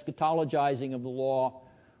 The eschatologizing of the law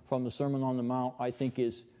from the Sermon on the Mount, I think,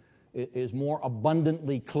 is more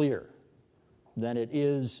abundantly clear than it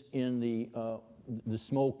is in the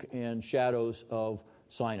smoke and shadows of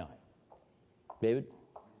Sinai. David? You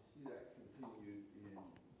see that continued in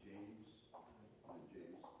James, when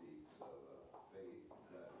James speaks of faith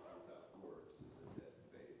that without works is a dead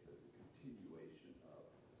faith, as a continuation of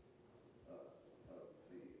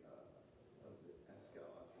the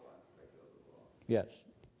eschatological aspect of the law. Yes.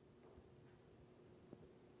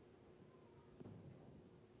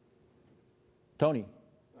 Tony?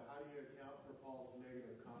 How do you account for Paul's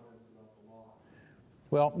negative comments about the law?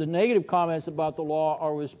 Well, the negative comments about the law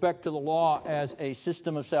are with respect to the law as a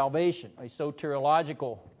system of salvation, a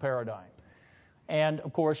soteriological paradigm. And,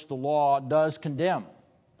 of course, the law does condemn.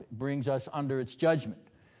 It brings us under its judgment.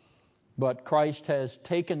 But Christ has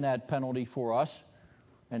taken that penalty for us.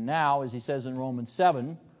 And now, as he says in Romans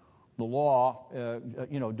 7, the law,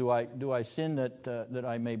 do I sin that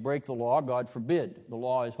I may break the law? God forbid. The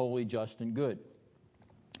law is holy, just, and good.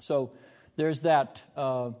 So there's that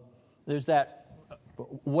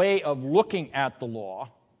way of looking at the law.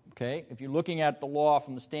 Okay, if you're looking at the law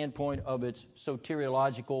from the standpoint of its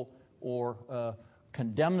soteriological or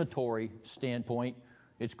condemnatory standpoint,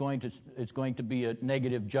 it's going to be a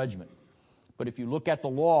negative judgment. But if you look at the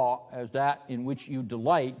law as that in which you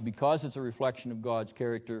delight, because it's a reflection of God's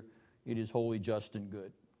character, it is holy, just, and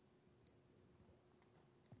good.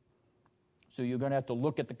 So you're going to have to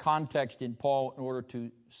look at the context in Paul in order to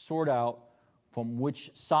sort out from which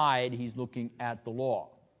side he's looking at the law.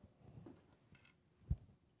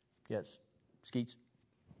 Yes, Skeets?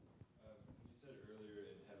 You said earlier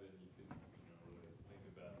in heaven you could, think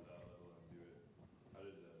about it that level and do it. How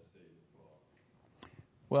did Satan fall?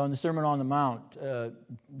 Well, in the Sermon on the Mount,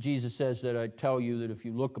 Jesus says that I tell you that if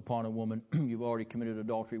you look upon a woman, you've already committed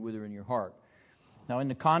adultery with her in your heart. Now, in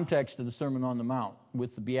the context of the Sermon on the Mount,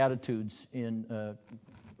 with the Beatitudes in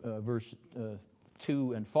verse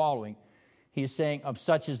 2 and following, he is saying, of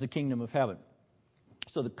such is the kingdom of heaven.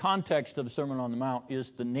 So the context of the Sermon on the Mount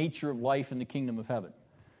is the nature of life in the kingdom of heaven.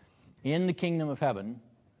 In the kingdom of heaven,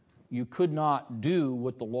 you could not do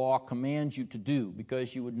what the law commands you to do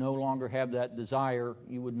because you would no longer have that desire.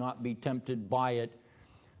 You would not be tempted by it.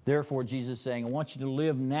 Therefore, Jesus is saying, I want you to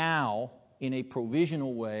live now in a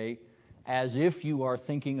provisional way as if you are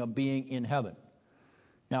thinking of being in heaven.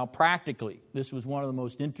 Now, practically, this was one of the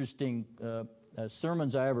most interesting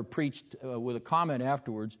sermons I ever preached with a comment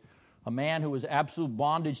afterwards. A man who was absolute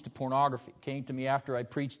bondage to pornography came to me after I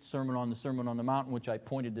preached the Sermon on the Mount, in which I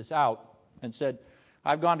pointed this out, and said,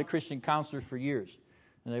 I've gone to Christian counselors for years,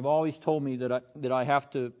 and they've always told me that I have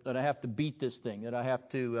to beat this thing, that I have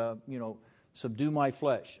to subdue my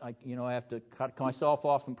flesh. I have to cut myself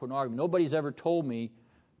off from pornography. Nobody's ever told me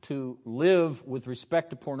to live with respect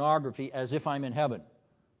to pornography as if I'm in heaven.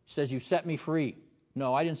 He says, you set me free.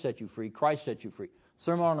 No, I didn't set you free. Christ set you free.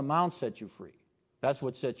 Sermon on the Mount set you free. That's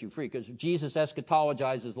what sets you free, because Jesus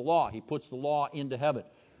eschatologizes the law. He puts the law into heaven.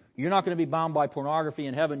 You're not going to be bound by pornography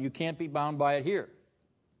in heaven. You can't be bound by it here.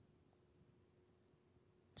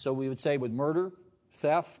 So we would say with murder,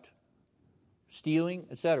 theft, stealing,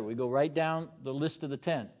 etc. We go right down the list of the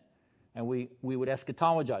 10. And we would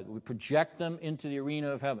eschatologize. We project them into the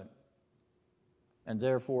arena of heaven. And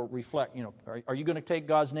therefore reflect. Are you going to take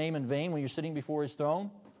God's name in vain when you're sitting before His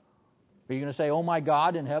throne? Are you going to say, oh my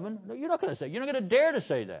God, in heaven? No, you're not going to say. You're not going to dare to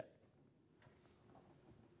say that.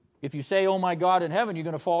 If you say, oh my God, in heaven, you're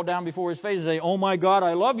going to fall down before His face and say, oh my God,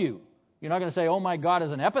 I love you. You're not going to say, oh my God,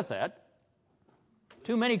 as an epithet.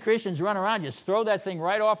 Too many Christians run around, just throw that thing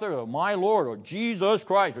right off there, my Lord, or Jesus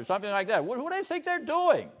Christ, or something like that. What do they think they're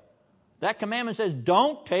doing? That commandment says,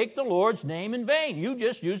 don't take the Lord's name in vain. You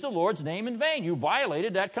just used the Lord's name in vain. You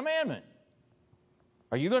violated that commandment.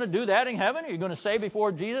 Are you going to do that in heaven? Are you going to say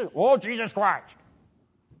before Jesus, oh, Jesus Christ?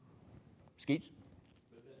 Skeets?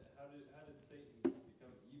 But then how did Satan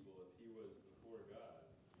become evil if he was before God?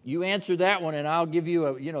 You answer that one, and I'll give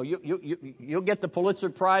you you'll get the Pulitzer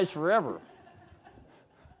Prize forever.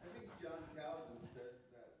 I think John Calvin says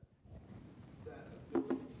that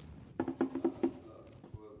ability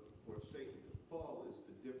for Satan to fall is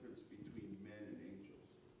the difference between men and angels.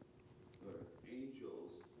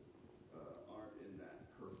 Angels aren't in that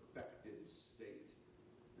perfected state,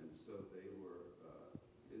 and so they were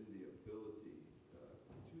in the ability to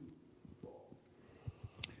fall.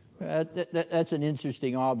 That's an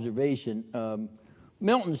interesting observation.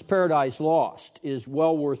 Milton's Paradise Lost is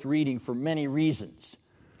well worth reading for many reasons.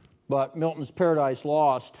 But Milton's Paradise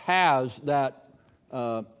Lost has that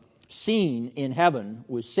scene in heaven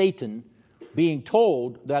with Satan being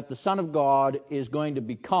told that the Son of God is going to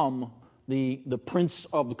become the prince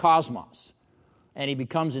of the cosmos. And he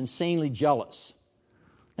becomes insanely jealous.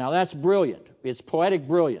 Now that's brilliant. It's poetic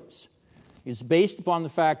brilliance. It's based upon the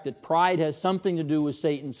fact that pride has something to do with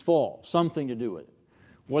Satan's fall. Something to do with it.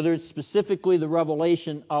 Whether it's specifically the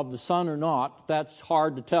revelation of the Son or not, that's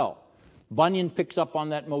hard to tell. Bunyan picks up on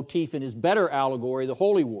that motif in his better allegory, The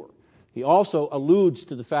Holy War. He also alludes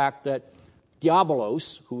to the fact that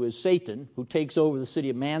Diabolos, who is Satan, who takes over the city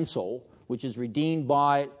of Mansoul, which is redeemed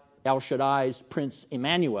by El Shaddai's Prince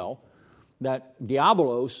Emmanuel, that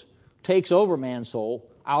Diabolos takes over Mansoul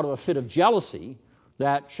out of a fit of jealousy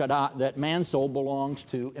that Mansoul belongs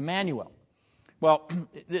to Emmanuel. Well,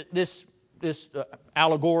 this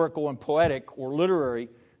allegorical and poetic or literary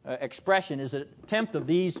expression is an attempt of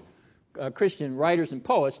these Christian writers and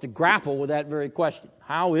poets to grapple with that very question.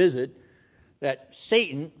 How is it that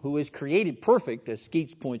Satan, who is created perfect, as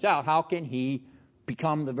Skeets points out, how can he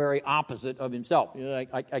become the very opposite of himself?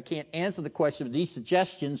 I can't answer the question, but these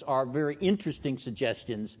suggestions are very interesting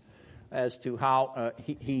suggestions as to how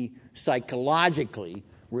he psychologically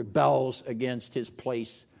rebels against his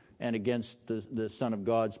place and against the Son of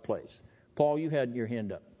God's place. Paul, you had your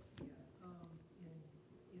hand up. In 14:9,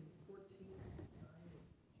 Jesus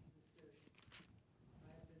says,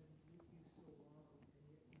 I have been with you so long, and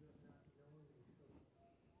yet you have not known me, Philip.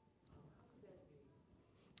 How could that be?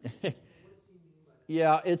 What does he mean by that?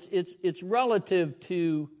 Yeah, it's relative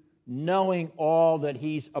to knowing all that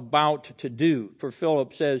he's about to do. For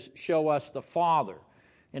Philip says, show us the Father.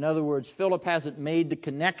 In other words, Philip hasn't made the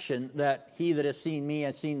connection that he that has seen me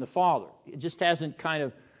has seen the Father. It just hasn't kind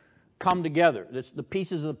of come together. The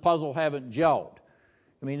pieces of the puzzle haven't gelled.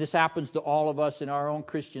 I mean, this happens to all of us in our own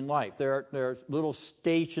Christian life. There are little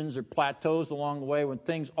stations or plateaus along the way when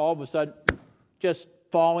things all of a sudden just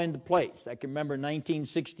fall into place. I can remember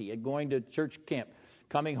 1960 going to church camp,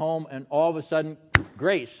 coming home, and all of a sudden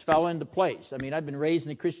grace fell into place. I mean, I've been raised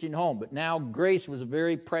in a Christian home, but now grace was a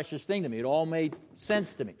very precious thing to me. It all made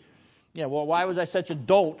sense to me. Yeah, well, why was I such a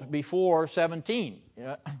dolt before 17?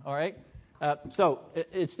 All right? So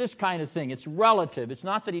it's this kind of thing. It's relative. It's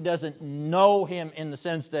not that he doesn't know him in the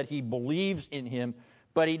sense that he believes in him,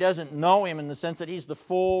 but he doesn't know him in the sense that he's the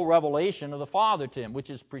full revelation of the Father to him, which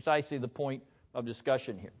is precisely the point of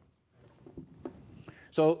discussion here.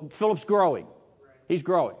 So Philip's growing. He's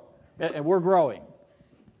growing. And we're growing.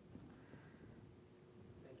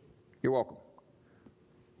 You're welcome.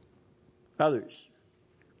 Others?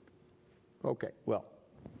 Okay, well,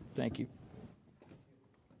 thank you.